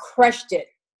it. I crushed it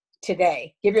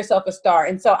today. Give yourself a star.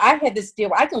 And so I had this deal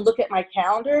where I can look at my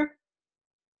calendar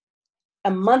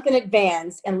a month in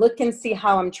advance and look and see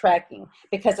how I'm tracking.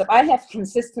 Because if I have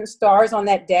consistent stars on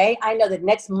that day, I know that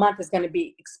next month is going to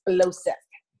be explosive.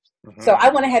 Mm-hmm. So I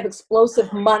want to have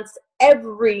explosive months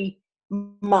every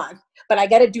month, but I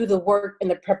got to do the work and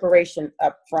the preparation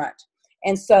up front.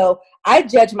 And so I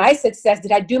judge my success.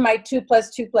 Did I do my 2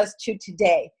 + 2 + 2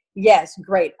 today? Yes,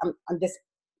 great. I'm just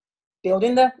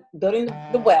building the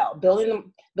well,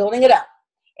 building it up,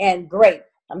 and great.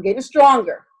 I'm getting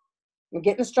stronger. I'm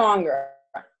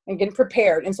getting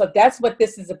prepared. And so that's what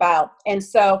this is about. And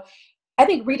so I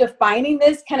think redefining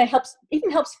this kind of helps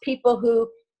people who,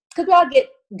 because we all get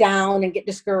down and get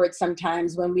discouraged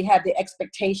sometimes when we have the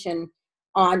expectation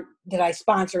on, did I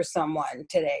sponsor someone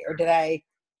today? Or did I,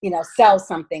 sell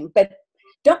something? But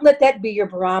don't let that be your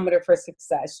barometer for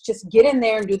success. Just get in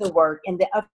there and do the work, and the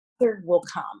other will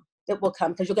come. It will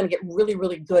come because you're going to get really,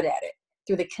 really good at it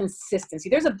through the consistency.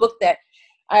 There's a book that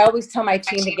I always tell my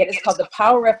team to get. It's called The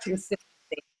Power of Consistency.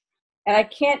 And I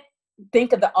can't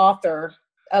think of the author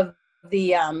of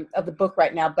the book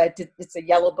right now, but it's a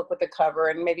yellow book with a cover,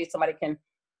 and maybe somebody can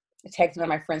text me, or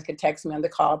my friends can text me on the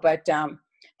call. But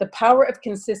The Power of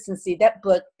Consistency, that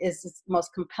book is the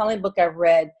most compelling book I've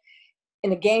read,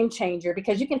 and a game changer,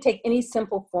 because you can take any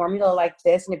simple formula like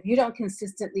this, and if you don't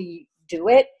consistently do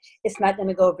it, it's not going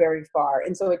to go very far.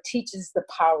 And so it teaches the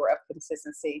power of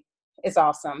consistency. It's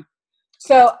awesome.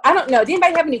 So I don't know, does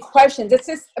anybody have any questions? It's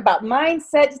just about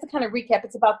mindset. Just to kind of recap,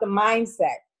 it's about the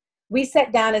mindset. We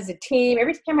sat down as a team.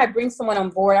 Every time I bring someone on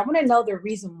board, I want to know the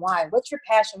reason why. What's your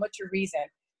passion? What's your reason?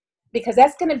 Because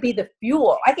that's going to be the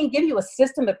fuel. I can give you a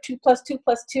system of 2 + 2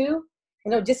 + 2,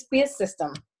 and it'll just be a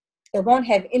system. It won't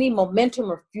have any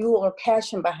momentum or fuel or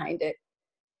passion behind it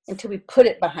until we put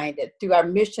it behind it through our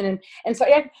mission. And so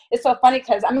it's so funny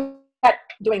because I'm not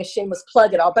doing a shameless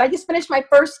plug at all, but I just finished my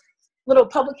first little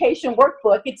publication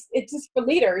workbook. It's just for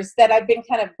leaders that I've been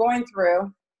kind of going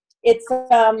through.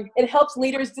 It helps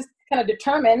leaders just kind of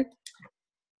determine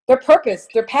their purpose,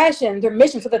 their passion, their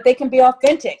mission, so that they can be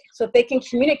authentic, so that they can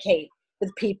communicate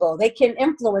with people. They can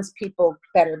influence people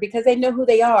better because they know who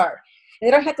they are. And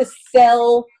they don't have to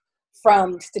sell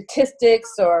from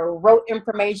statistics or rote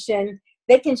information.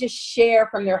 They can just share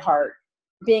from their heart,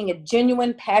 being a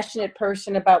genuine, passionate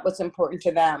person about what's important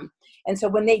to them. And so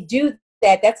when they do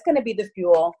that, that's going to be the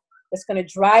fuel that's going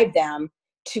to drive them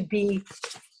to be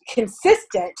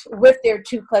consistent with their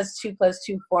 2 + 2 +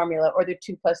 2 formula, or their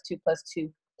 2 + 2 +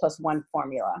 2 + 1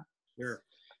 formula. Sure.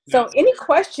 So any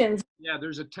questions? Yeah,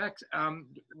 there's a text.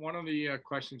 One of the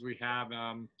questions we have,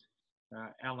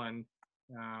 Ellen,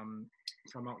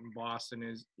 from out in Boston,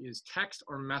 is text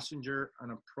or messenger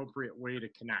an appropriate way to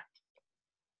connect?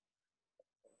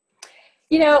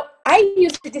 I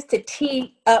use it just to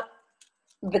tee up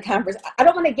the conversation. I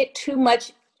don't want to get too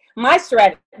much. My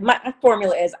strategy, my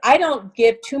formula is I don't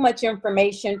give too much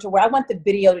information to where I want the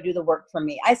video to do the work for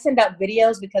me. I send out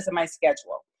videos because of my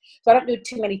schedule. So I don't do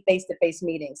too many face-to-face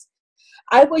meetings.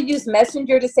 I will use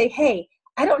Messenger to say, hey,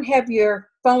 I don't have your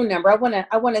phone number. I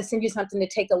want to send you something to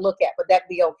take a look at. Would that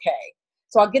be okay?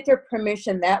 So I'll get their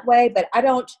permission that way, but I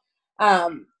don't,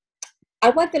 I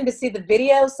want them to see the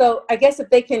video. So I guess if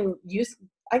they can use,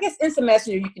 Instant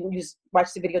Messenger, you can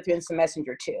watch the video through Instant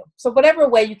Messenger too. So whatever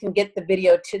way you can get the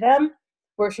video to them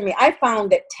works for me. I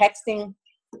found that texting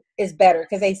is better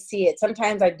because they see it.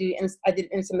 Sometimes I did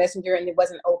Instant Messenger and it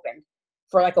wasn't open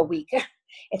for like a week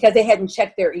because they hadn't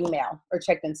checked their email or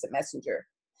checked Instant Messenger.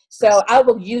 So I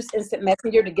will use Instant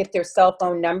Messenger to get their cell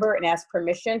phone number and ask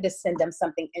permission to send them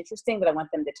something interesting that I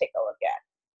want them to take a look at.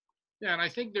 Yeah, and I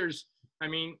think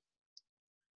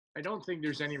I don't think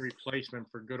there's any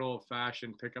replacement for good old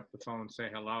fashioned pick up the phone, say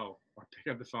hello, or pick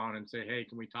up the phone and say, hey,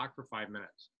 can we talk for 5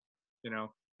 minutes?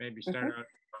 Maybe start out,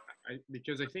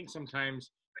 because I think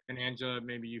sometimes, and Angela,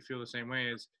 maybe you feel the same way,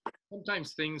 is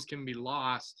sometimes things can be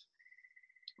lost.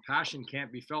 Passion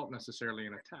can't be felt necessarily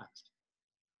in a text.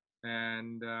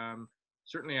 And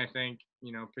certainly I think,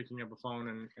 you know, picking up a phone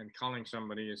and calling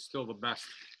somebody is still the best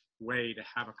way to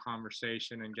have a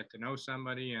conversation and get to know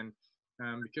somebody. And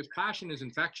because passion is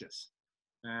infectious.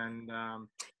 And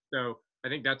so I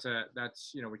think that's,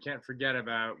 you know, we can't forget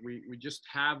about, we just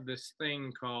have this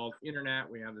thing called internet.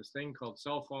 We have this thing called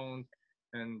cell phone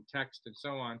and text and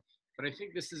so on. But I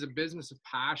think this is a business of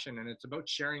passion, and it's about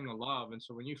sharing the love. And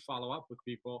so when you follow up with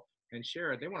people and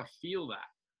share it, they want to feel that.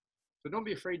 So don't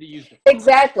be afraid to use it.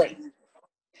 Exactly.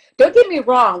 Don't get me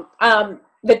wrong.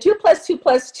 The 2 + 2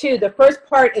 + 2, the first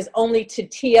part is only to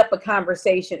tee up a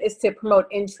conversation. It's to promote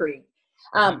intrigue.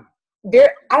 I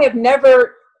have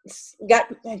never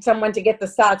got someone to get the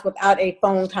socks without a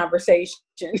phone conversation,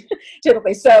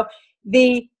 typically. So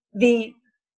the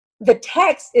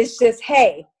text is just,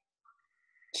 hey,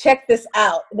 check this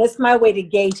out. That's my way to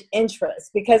gauge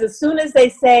interest, because as soon as they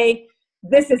say,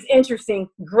 this is interesting,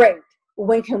 great,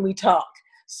 when can we talk?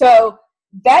 So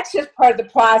that's just part of the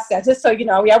process. Just so you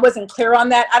know, I wasn't clear on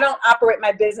that. I don't operate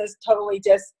my business totally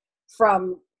just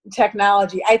from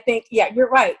technology. I think, yeah, you're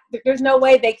right. There's no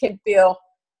way they can feel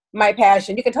my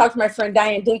passion. You can talk to my friend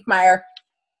Diane Dinkmeyer.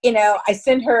 You know, I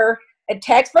send her a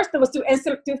text. First it was through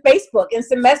Facebook,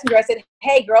 Instant Messenger. I said,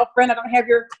 hey, girlfriend, I don't have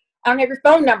your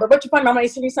phone number. What's your phone number? I'm going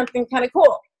to send you something kind of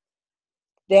cool.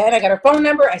 Then I got her phone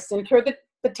number. I sent her the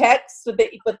text with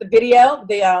the video,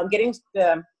 take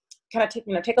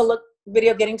a look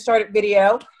video, getting started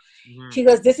video. She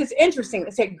goes, this is interesting.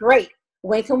 I said, great.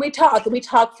 When can we talk? And we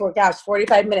talked for,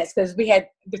 45 minutes, because we had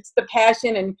the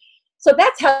passion. And so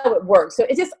that's how it works. So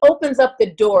it just opens up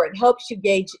the door. It helps you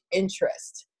gauge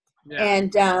interest. Yeah.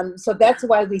 And so that's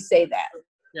why we say that.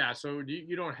 Yeah, so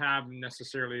you don't have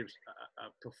necessarily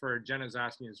a preferred, Jenna's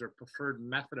asking, is there a preferred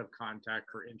method of contact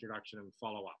for introduction and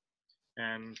follow-up?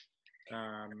 And,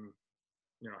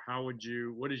 you know,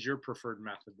 what is your preferred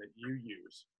method that you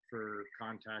use for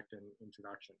contact and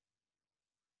introduction?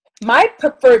 My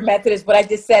preferred method is what I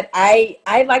just said. I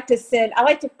like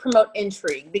to promote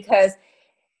intrigue, because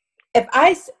if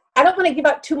I don't want to give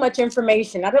out too much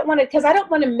information. Because I don't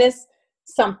want to miss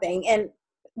something. And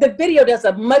the video does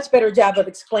a much better job of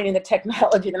explaining the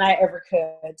technology than I ever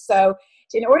could. So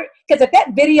because if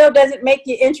that video doesn't make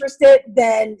you interested,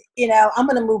 then, you know, I'm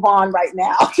going to move on right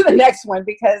now to the next one,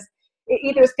 because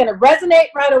either it's going to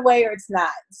resonate right away or it's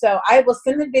not. So I will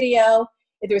send the video.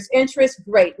 If there's interest,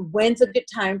 great. When's a good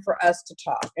time for us to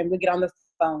talk? And we get on the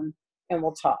phone and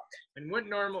we'll talk. And what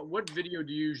video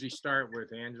do you usually start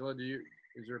with, Angela?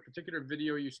 Is there a particular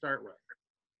video you start with?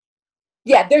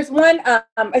 Yeah, there's one, I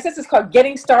guess it's called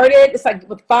Getting Started. It's like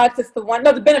with Fox, it's the one,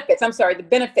 no, the benefits, I'm sorry, the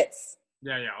benefits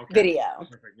okay. video.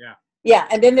 Perfect, yeah. Yeah,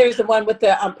 and then there's the one with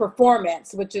the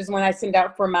performance, which is when I send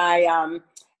out for my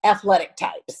athletic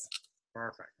types.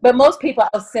 Perfect. But most people,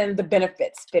 I'll send the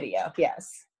benefits video,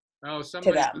 yes. Oh,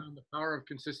 somebody found The Power of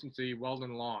Consistency,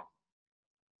 Weldon Long.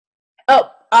 Oh,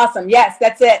 awesome, yes,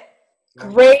 that's it. Yeah.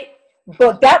 Great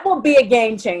book. That will be a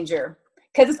game changer,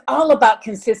 because it's all about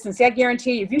consistency. I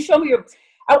guarantee you, if you show me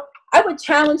I would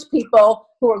challenge people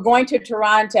who are going to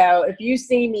Toronto, if you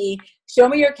see me, show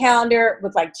me your calendar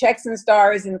with like checks and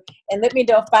stars, and let me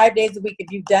know 5 days a week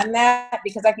if you've done that,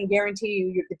 because I can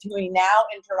guarantee you, between now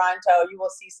and Toronto, you will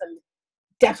see some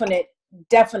definite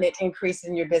increases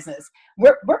in your business.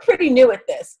 We're pretty new at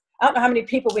this. I don't know how many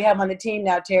people we have on the team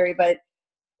now, Terry, but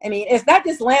I mean, it's not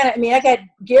just Lana. I mean, I got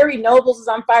Gary Nobles is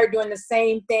on fire doing the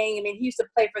same thing. I mean, he used to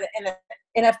play for the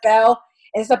NFL.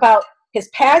 And it's about his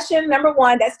passion, number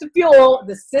one. That's the fuel.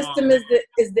 The system is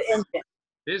the engine.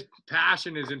 His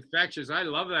passion is infectious. I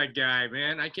love that guy,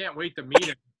 man. I can't wait to meet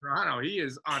him in Toronto. He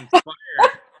is on fire.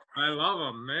 I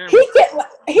love him, man.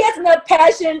 He has enough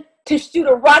passion to shoot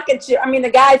a rocket ship. I mean,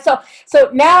 the guy. So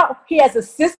now he has a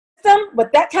system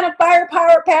with that kind of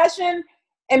firepower, passion.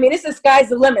 I mean, it's the sky's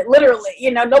the limit, literally, you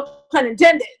know, no pun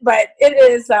intended, but it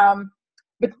is,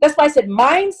 but that's why I said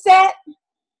mindset,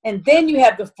 and then you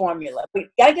have the formula. We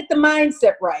got to get the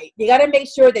mindset right. You got to make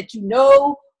sure that you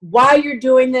know why you're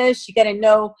doing this. You got to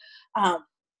know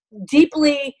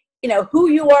deeply, you know, who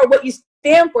you are, what you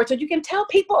stand for, so you can tell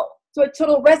people, so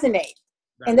it'll resonate,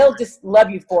 and they'll just love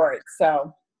you for it.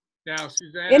 So now,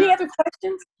 Susanna, any other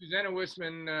questions? Susanna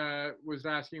Wisman was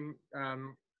asking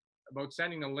about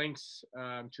sending the links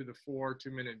to the 4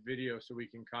 2-minute videos so we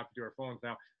can copy to our phones.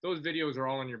 Now, those videos are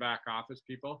all in your back office,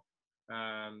 people.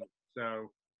 So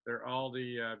they're all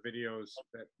the videos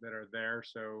that are there.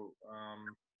 So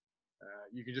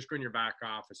you can just go in your back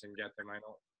office and get them. I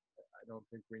don't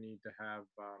think we need to have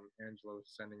Angelo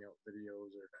sending out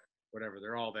videos or whatever.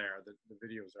 They're all there. The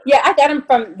videos are. Yeah, I got them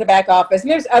from the back office.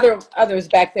 And there's others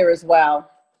back there as well.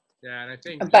 Yeah, and I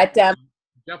think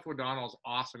Jeff O'Donnell's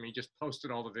awesome. He just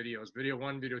posted all the videos, video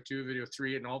 1, video 2, video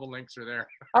 3, and all the links are there.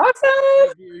 Awesome.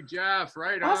 Thank you, Jeff.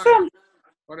 Right on. Awesome.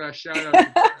 What a shout out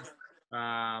to Jeff.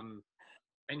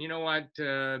 And you know what?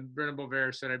 Brenna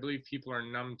Bovair said, I believe people are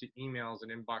numb to emails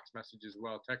and inbox messages as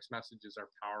well. Text messages are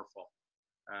powerful.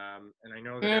 And I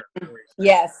know that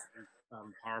yes,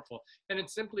 powerful. And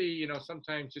it's simply, you know,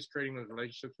 sometimes just creating those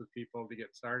relationships with people to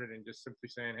get started and just simply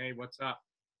saying, hey, what's up?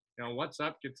 You know, what's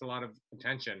up gets a lot of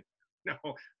attention. You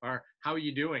know, or how are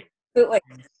you doing? absolutely.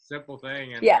 Simple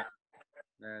thing. And, Yeah.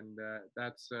 And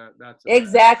that's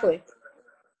exactly.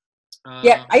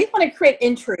 Yeah, I just want to create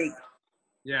intrigue.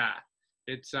 Yeah,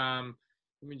 it's let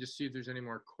me just see if there's any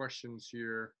more questions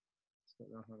here. I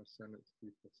don't know how to send it to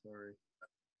people. Sorry.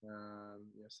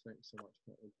 Yes, thanks so much.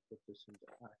 Let's put this into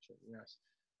action. Yes.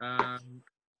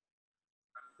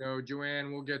 So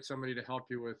Joanne, we'll get somebody to help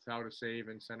you with how to save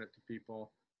and send it to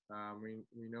people.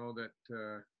 We know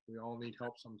that we all need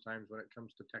help sometimes when it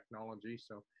comes to technology.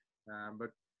 So, but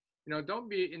you know, don't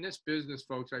be in this business,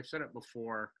 folks. I've said it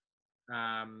before.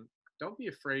 Don't be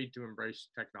afraid to embrace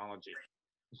technology.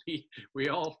 We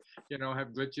all, you know, have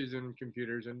glitches in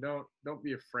computers, and don't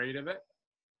be afraid of it.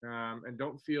 And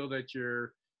don't feel that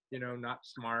you're, you know, not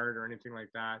smart or anything like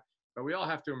that. But we all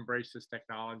have to embrace this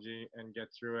technology and get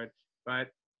through it. But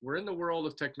we're in the world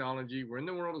of technology. We're in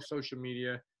the world of social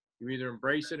media. You either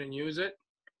embrace it and use it,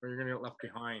 or you're going to get left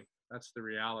behind. That's the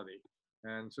reality.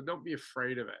 And so don't be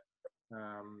afraid of it.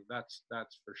 That's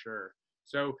for sure.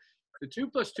 So the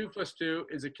 2+2+2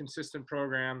 is a consistent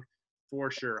program for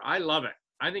sure. I love it.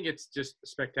 I think it's just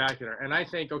spectacular. And I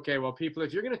think, okay, well, people,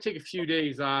 if you're going to take a few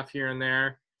days off here and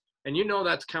there, and you know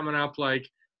that's coming up, like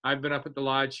I've been up at the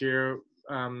lodge here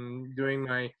doing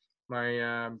my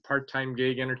part-time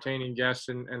gig, entertaining guests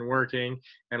and working.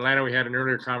 And Lana, we had an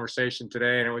earlier conversation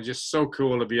today, and it was just so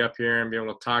cool to be up here and be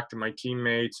able to talk to my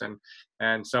teammates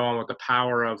and so on with the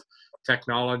power of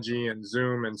technology and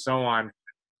Zoom and so on.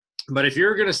 But if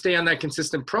you're going to stay on that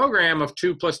consistent program of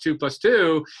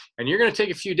 2+2+2, and you're going to take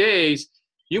a few days,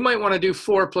 you might want to do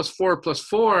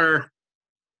 4+4+4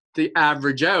 to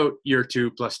average out your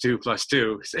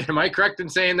 2+2+2. Am I correct in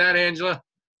saying that, Angela?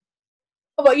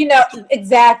 Well, you know,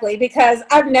 exactly, because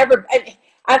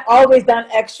I've always done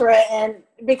extra, and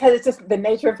because it's just the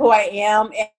nature of who I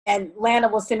am, and Lana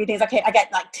will send me things, okay, I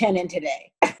got like 10 in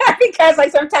today. Because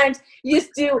like sometimes you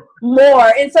just do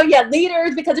more. And so yeah,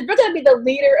 leaders, because if you're going to be the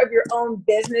leader of your own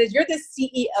business, you're the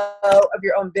CEO of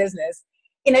your own business,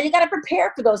 you know, you got to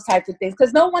prepare for those types of things,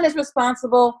 because no one is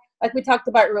responsible, like we talked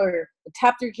about earlier, the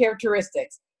top 3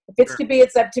 characteristics. If it's to be,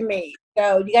 it's up to me.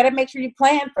 So you got to make sure you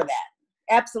plan for that.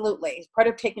 Absolutely. It's part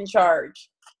of taking charge,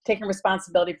 taking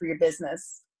responsibility for your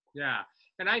business. Yeah.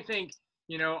 And I think,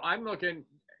 you know,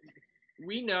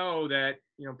 we know that,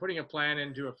 you know, putting a plan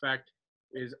into effect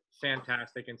is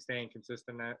fantastic, and staying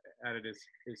consistent at it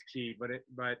is key. But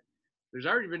there's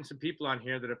already been some people on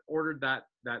here that have ordered that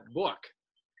book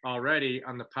already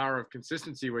on the power of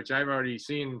consistency, which I've already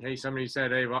seen. Hey, somebody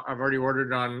said, hey, I've already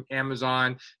ordered it on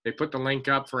Amazon. They put the link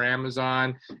up for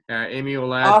Amazon. Amy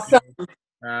Ouellette.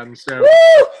 Awesome. So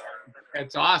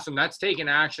it's awesome. That's taking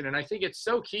action. And I think it's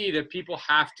so key that people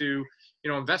have to,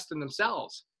 you know, invest in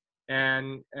themselves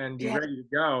and be ready to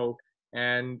go.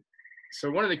 And so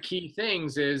one of the key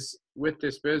things is with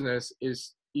this business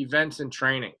is events and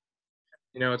training.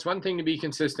 You know, it's one thing to be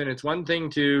consistent. It's one thing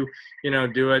to, you know,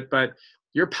 do it, but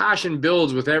your passion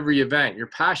builds with every event. Your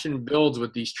passion builds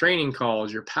with these training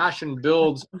calls. Your passion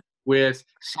builds with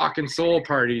sock and soul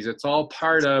parties. It's all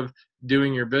part of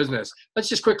doing your business. Let's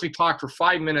just quickly talk for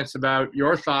 5 minutes about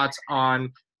your thoughts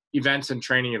on events and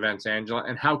training events, Angela,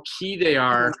 and how key they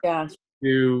are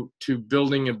to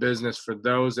building a business for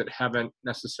those that haven't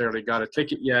necessarily got a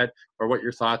ticket yet, or what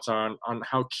your thoughts on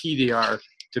how key they are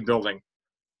to building.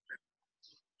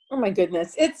 Oh my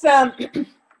goodness. It's,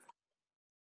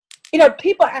 you know,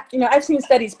 people, you know, I've seen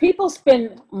studies, people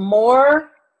spend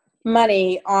more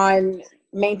money on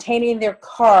maintaining their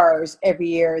cars every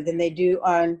year than they do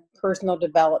on personal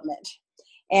development.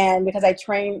 And because I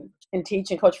train and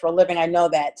teach and coach for a living, I know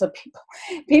that. So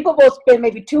people will spend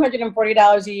maybe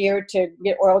 $240 a year to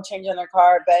get oil change on their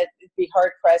car, but it'd be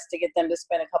hard pressed to get them to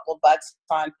spend a couple of bucks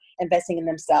on investing in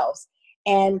themselves.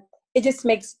 And it just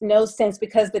makes no sense,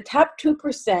 because the top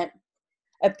 2%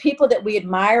 of people that we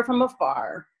admire from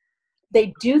afar,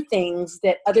 they do things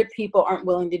that other people aren't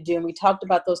willing to do. And we talked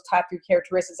about those top 3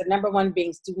 characteristics, and number 1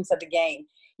 being students of the game.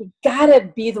 You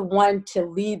gotta be the one to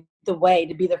lead the way,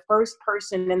 to be the first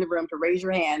person in the room to raise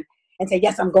your hand and say,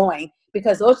 yes, I'm going.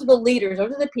 Because those are the leaders,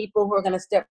 those are the people who are gonna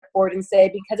step forward and say,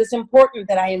 because it's important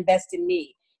that I invest in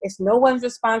me. It's no one's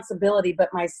responsibility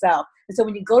but myself. And so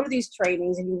when you go to these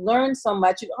trainings and you learn so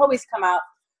much, you always come out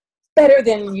better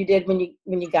than you did when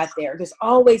you got there. There's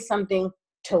always something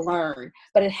to learn,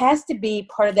 but it has to be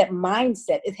part of that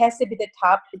mindset. It has to be the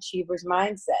top achiever's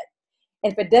mindset.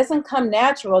 And if it doesn't come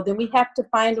natural, then we have to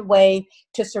find a way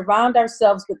to surround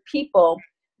ourselves with people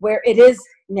where it is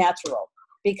natural,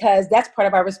 because that's part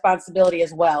of our responsibility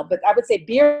as well. But I would say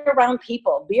be around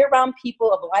people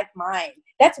of like mind.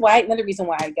 That's why, another reason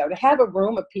why I go, to have a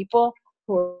room of people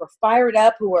who are fired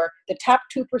up, who are the top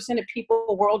 2% of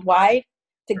people worldwide,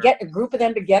 to get a group of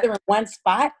them together in one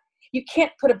spot. You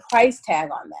can't put a price tag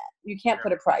on that. You can't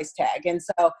put a price tag. And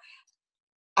so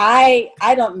I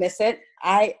don't miss it.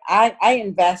 I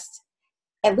invest.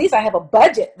 At least I have a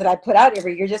budget that I put out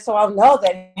every year, just so I'll know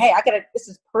that, hey, this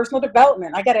is personal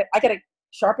development. I gotta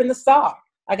sharpen the saw.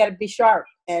 I gotta be sharp,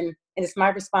 and it's my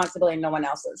responsibility, no one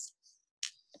else's.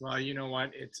 Well, you know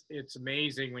what? It's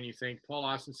amazing when you think. Paul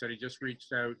Austin said he just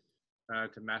reached out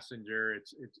to Messenger.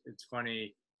 It's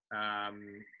funny.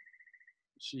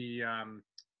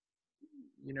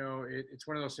 It's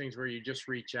one of those things where you just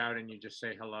reach out and you just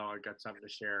say hello. I got something to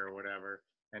share or whatever,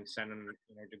 and send them,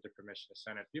 get their permission to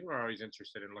send it. People are always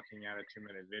interested in looking at a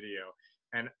 2-minute video,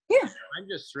 and yeah, I'm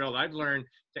just thrilled. I've learned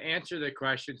to answer the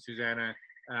question, Susanna.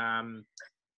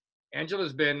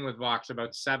 Angela's been with Vox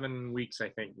about 7 weeks, I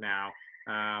think now,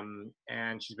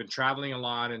 and she's been traveling a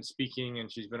lot and speaking,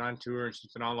 and she's been on tour and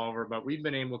she's been all over. But we've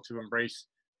been able to embrace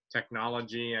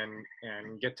technology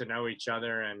and get to know each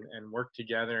other and work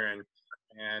together.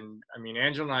 And I mean,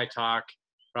 Angela and I talk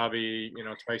probably,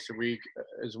 twice a week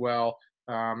as well.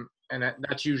 And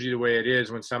that's usually the way it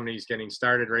is when somebody's getting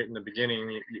started right in the beginning.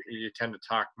 You tend to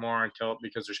talk more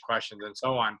because there's questions and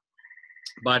so on.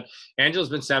 But Angela's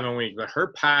been 7 weeks, but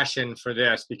her passion for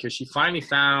this, because she finally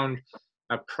found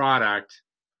a product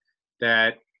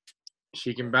that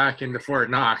she can back into Fort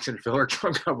Knox and fill her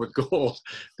trunk up with gold,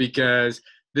 because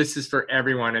this is for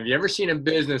everyone. Have you ever seen a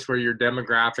business where your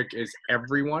demographic is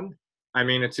everyone? I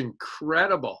mean, it's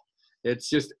incredible. It's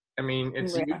just,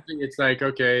 it's like,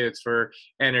 okay, it's for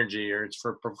energy, or it's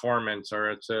for performance, or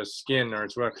it's a skin, or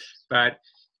it's what. But,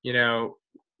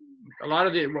 a lot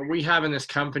of what we have in this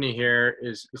company here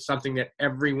is something that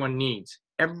everyone needs.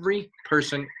 Every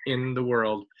person in the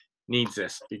world needs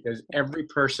this, because every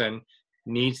person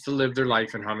needs to live their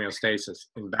life in homeostasis,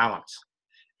 in balance,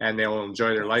 and they will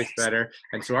enjoy their life better.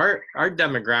 And so our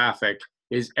demographic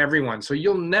is everyone. So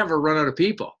you'll never run out of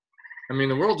people. I mean,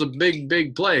 the world's a big,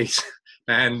 big place.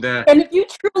 And if you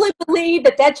truly believe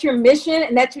that that's your mission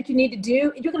and that's what you need to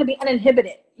do, you're going to be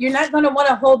uninhibited. You're not going to want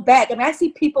to hold back. I mean, I see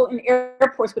people in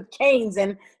airports with canes,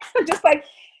 and I'm just like,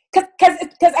 because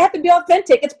I have to be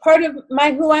authentic. It's part of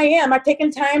who I am. I've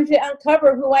taken time to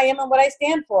uncover who I am and what I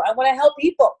stand for. I want to help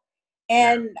people,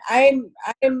 and I'm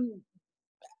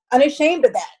unashamed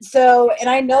of that. So, and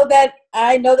I know that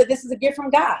this is a gift from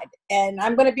God, and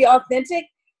I'm going to be authentic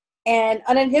and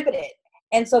uninhibited.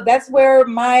 And so that's where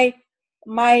my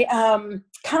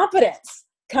confidence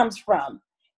comes from,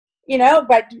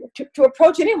 but to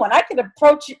approach anyone. I could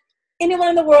approach anyone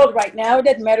in the world right now. It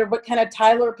doesn't matter what kind of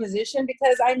title or position,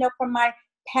 because I know from my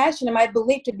passion and my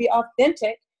belief to be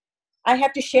authentic, I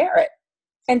have to share it.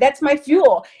 And that's my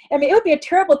fuel. I mean, it would be a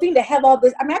terrible thing to have all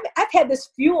this. I mean, I've had this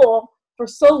fuel for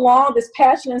so long, this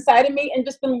passion inside of me, and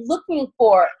just been looking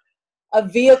for a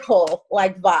vehicle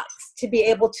like Vox to be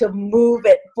able to move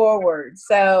it forward.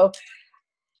 So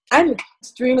I'm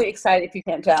extremely excited, if you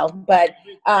can't tell, but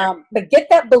get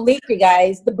that belief, you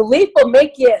guys. The belief will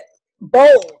make you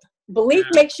bold. Belief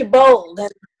makes you bold,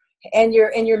 and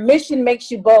your mission makes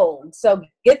you bold. So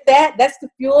get that. That's the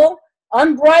fuel,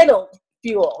 unbridled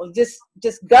fuel. Just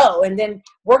go, and then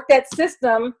work that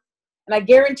system. And I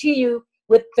guarantee you,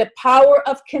 with the power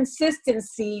of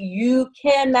consistency, you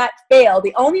cannot fail.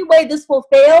 The only way this will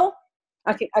fail,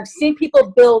 I've seen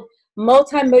people build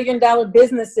multi-million-dollar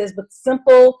businesses with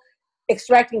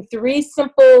extracting 3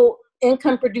 simple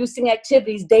income-producing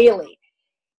activities daily.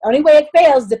 The only way it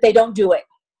fails is if they don't do it.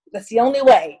 That's the only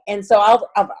way. And so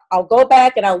I'll go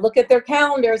back and I'll look at their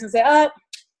calendars and say,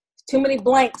 too many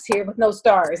blanks here with no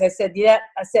stars. I said, we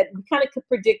kind of could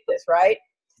predict this, right?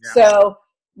 Yeah. So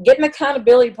get an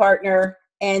accountability partner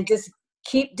and just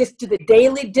do the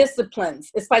daily disciplines.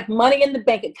 It's like money in the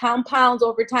bank. It compounds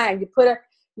over time. You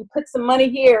put some money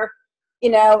here,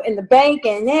 in the bank,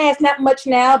 and it's not much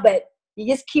now, but you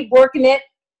just keep working it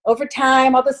over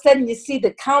time. All of a sudden you see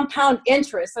the compound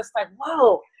interest. It's like,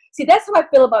 whoa. See, that's how I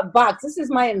feel about Vox. This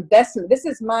is my investment. This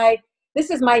is my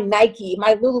Nike,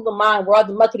 my Lululemon, where all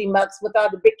the muckety mucks with all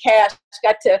the big cash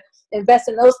got to invest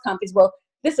in those companies. Well,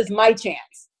 this is my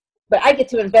chance. but I get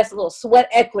to invest a little sweat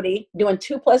equity doing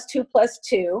 2 + 2 +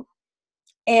 2.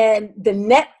 And the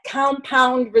net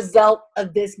compound result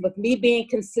of this, with me being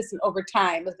consistent over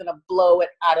time, is going to blow it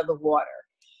out of the water.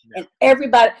 Yeah. And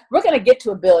everybody, we're going to get to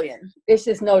 $1 billion. It's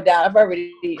just no doubt. I've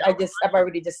already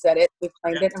just said it. We've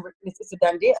claimed it, and it's a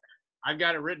done deal. I've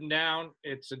got it written down.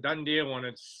 It's a done deal when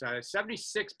it's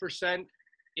 76%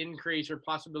 increase or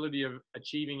possibility of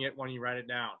achieving it when you write it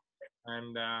down.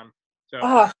 And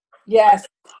yes.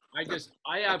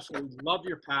 I absolutely love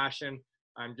your passion.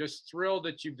 I'm just thrilled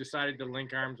that you've decided to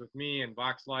link arms with me and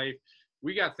Vox Life.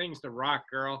 We got things to rock,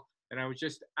 girl. And I was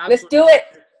just let's do it.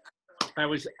 I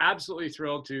was absolutely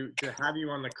thrilled to have you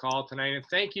on the call tonight. And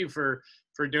thank you for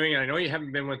doing it. I know you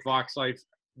haven't been with Vox Life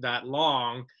that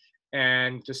long,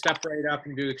 and to step right up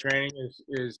and do the training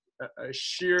is a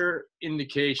sheer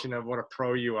indication of what a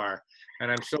pro you are.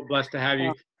 And I'm so blessed to have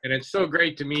you. And it's so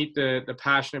great to meet the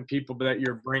passionate people that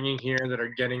you're bringing here that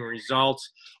are getting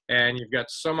results. And you've got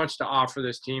so much to offer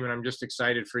this team, and I'm just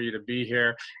excited for you to be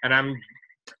here. And I'm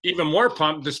even more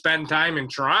pumped to spend time in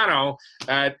Toronto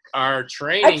at our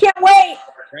training. I can't wait.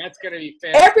 That's going to be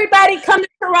fantastic. Everybody come to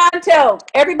Toronto.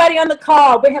 Everybody on the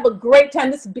call. We have a great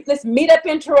time. Let's meet up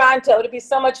in Toronto. It'll be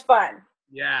so much fun.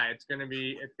 Yeah, it's gonna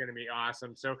be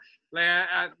awesome. So,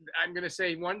 Lana, I'm gonna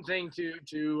say one thing to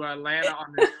Lana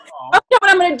on this call. You know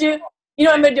what I'm gonna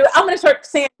do? I'm gonna start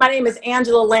saying my name is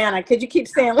Angela Lana. Could you keep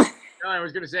saying? No, I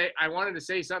was gonna say I wanted to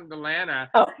say something to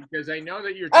Lana because I know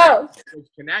that your team was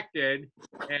connected,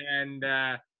 and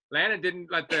Lana didn't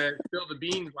let spill the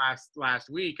beans last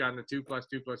week on the 2 +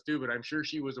 2 + 2, but I'm sure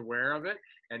she was aware of it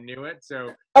and knew it.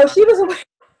 So she was aware.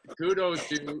 Kudos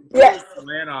to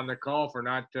Lana on the call for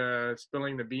not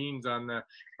spilling the beans on the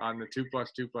 2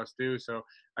 + 2 + 2. So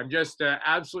I'm just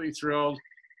absolutely thrilled.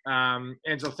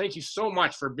 Angela, thank you so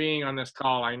much for being on this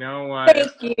call. I know.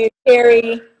 Thank you,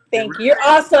 Terry. Thank you. You're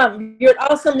awesome. You're an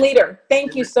awesome leader.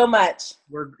 Thank you so much.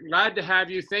 We're glad to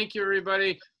have you. Thank you,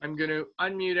 everybody. I'm going to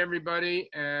unmute everybody,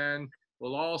 and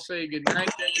we'll all say good night,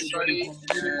 everybody.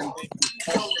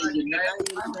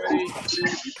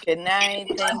 Good night.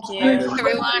 Thank you,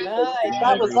 everyone.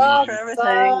 That was awesome. for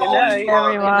everything. Good night,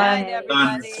 everyone. Good night,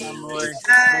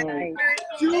 everybody.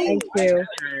 Thank you.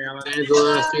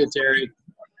 Angela, see you, Terry.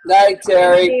 Night,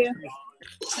 Terry.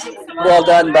 Well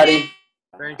done, buddy.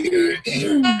 Thank you.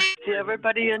 See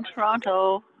everybody in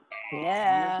Toronto.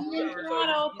 Yeah.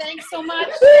 Toronto, thanks so much.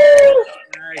 Night,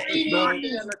 Terry.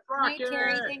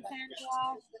 Thanks,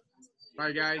 Angela.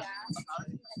 Bye, guys.